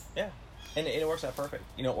something. Yeah, and it works out perfect,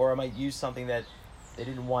 or I might use something that they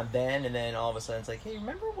didn't want then, and then all of a sudden it's like, hey,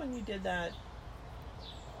 remember when you did that,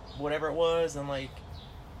 whatever it was, and like,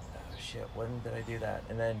 oh shit, when did I do that?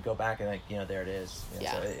 And then go back and like, there it is.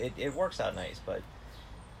 Yeah. So it works out nice, but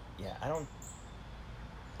yeah, I don't,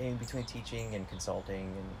 in between teaching and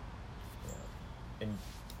consulting and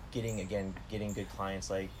getting good clients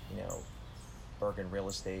like, Bergen Real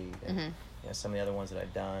Estate and some of the other ones that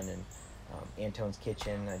I've done, and Antone's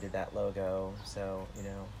Kitchen, I did that logo. So,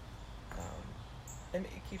 and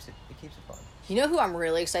it keeps it fun. You know who I'm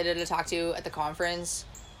really excited to talk to at the conference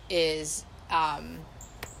is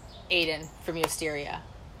Aiden from Yosteria.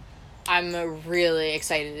 I'm really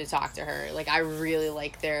excited to talk to her. Like, I really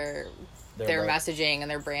like their messaging and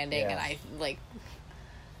their branding, and I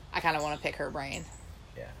kind of want to pick her brain.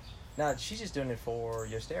 Yeah. Now, she's just doing it for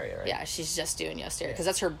Yosteria, right? Yeah, she's just doing Yosteria because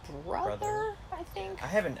that's her brother, I think. I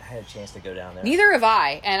haven't had a chance to go down there. Neither have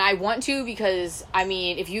I, and I want to because, I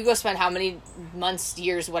mean, if you go spend how many months,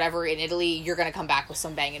 years, whatever in Italy, you're going to come back with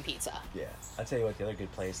some banging pizza. Yeah. I'll tell you what, the other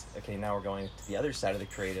good place, okay, now we're going to the other side of the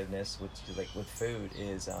creativeness, which is like with food,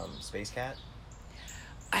 is Space Cat.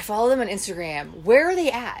 I follow them on Instagram. Where are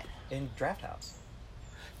they at? In Draft House.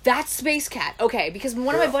 That's Space Cat. Okay, because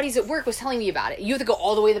one of my buddies at work was telling me about it. You have to go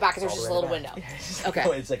all the way to the back because there's just a little window. Yeah, it's okay.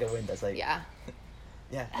 It's like a window. It's like... Yeah.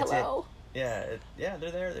 Yeah, that's Hello. It. Yeah, they're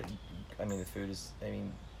there. I mean, the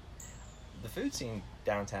food scene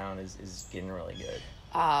downtown is getting really good.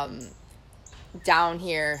 Down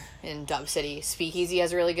here in Dub City, Speakeasy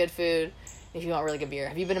has really good food. If you want really good beer.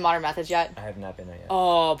 Have you been to Modern Methods yet? I have not been there yet.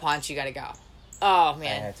 Oh, Ponch, you gotta go. Oh,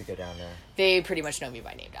 man. I have to go down there. They pretty much know me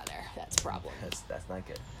by name down there. That's a problem. That's not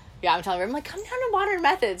good. Yeah, I'm telling them, I'm like, come down to Modern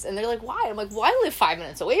Methods. And they're like, why? I'm like, well, I live 5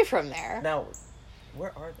 minutes away from there. Now,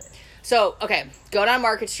 where are they? So, okay, go down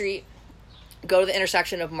Market Street, go to the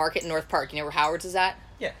intersection of Market and North Park. You know where Howard's is at?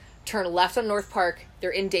 Yeah. Turn left on North Park. They're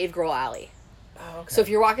in Dave Grohl Alley. Oh, okay. So if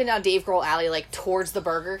you're walking down Dave Grohl Alley, like, towards the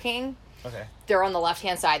Burger King, okay, they're on the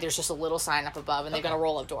left-hand side. There's just a little sign up above, and they've got a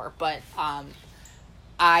roll-up door. But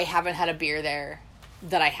I haven't had a beer there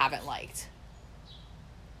that I haven't liked.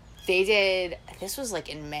 This was like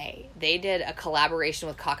in May, they did a collaboration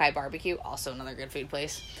with Cockeye Barbecue, also another good food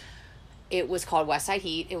place. It was called West Side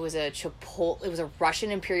Heat. It was a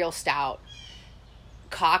Russian Imperial Stout.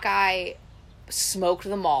 Cockeye smoked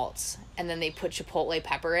the malts, and then they put chipotle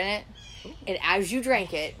pepper in it. Ooh. And as you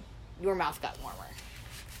drank it, your mouth got warmer.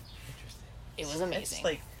 Interesting. It was amazing.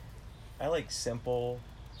 It's I like simple,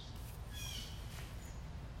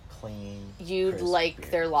 clean. You'd like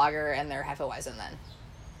beer. Their lager and their Hefeweizen then.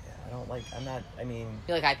 Yeah, You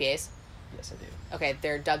like IPAs? Yes, I do. Okay,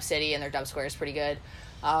 their Dub City and their Dub Square is pretty good.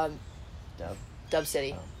 Dub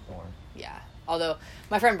City. Oh, Warren. Yeah. Although,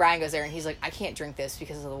 my friend Brian goes there and he's like, I can't drink this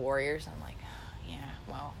because of the Warriors. I'm like, yeah,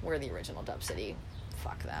 well, we're the original Dub City.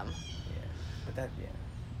 Fuck them. Yeah. But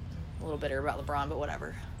a little bitter about LeBron, but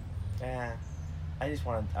whatever. Yeah. I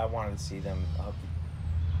wanted to see them.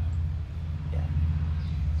 Yeah.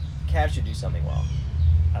 Cavs should do something well.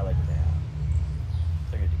 I like what they have.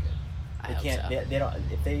 They're gonna do good. I hope so. They don't.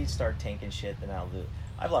 If they start tanking shit, then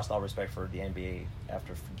I've lost all respect for the NBA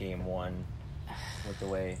after Game 1 with the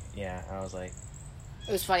way. Yeah, I was like.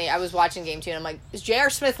 It was funny. I was watching Game 2 and I'm like, is J.R.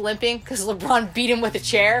 Smith limping because LeBron beat him with a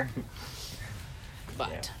chair? But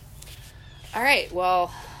yeah. All right,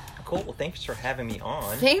 well. Cool. Well, thanks for having me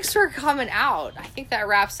on. Thanks for coming out. I think that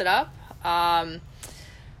wraps it up.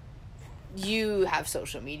 You have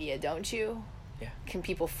social media, don't you? Yeah. Can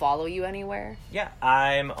people follow you anywhere? Yeah,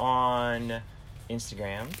 I'm on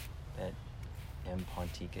Instagram at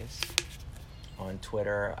Pontikos. On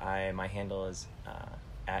Twitter, my handle is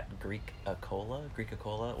at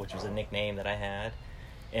Greekacola, which was a nickname that I had.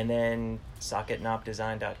 And then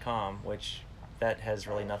socketnopdesign.com, which that has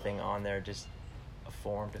really nothing on there, just a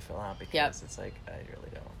form to fill out because it's like I really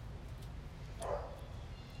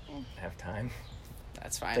don't have time.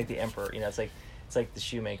 That's fine. It's like the emperor, it's like the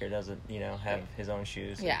shoemaker doesn't, have his own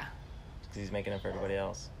shoes. Yeah. Because he's making them for everybody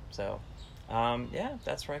else. So,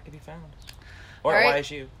 that's where I could be found. Or right. at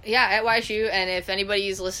YSU. Yeah, at YSU. And if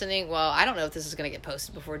anybody's listening, well, I don't know if this is going to get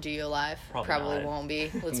posted before DU Live. Probably won't be.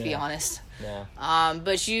 Let's be honest. Yeah.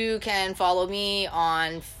 But you can follow me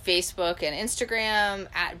on Facebook and Instagram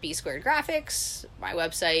at BSquared Graphics. My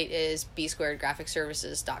website is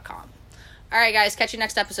bsquaredgraphicservices.com. All right, guys. Catch you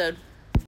next episode.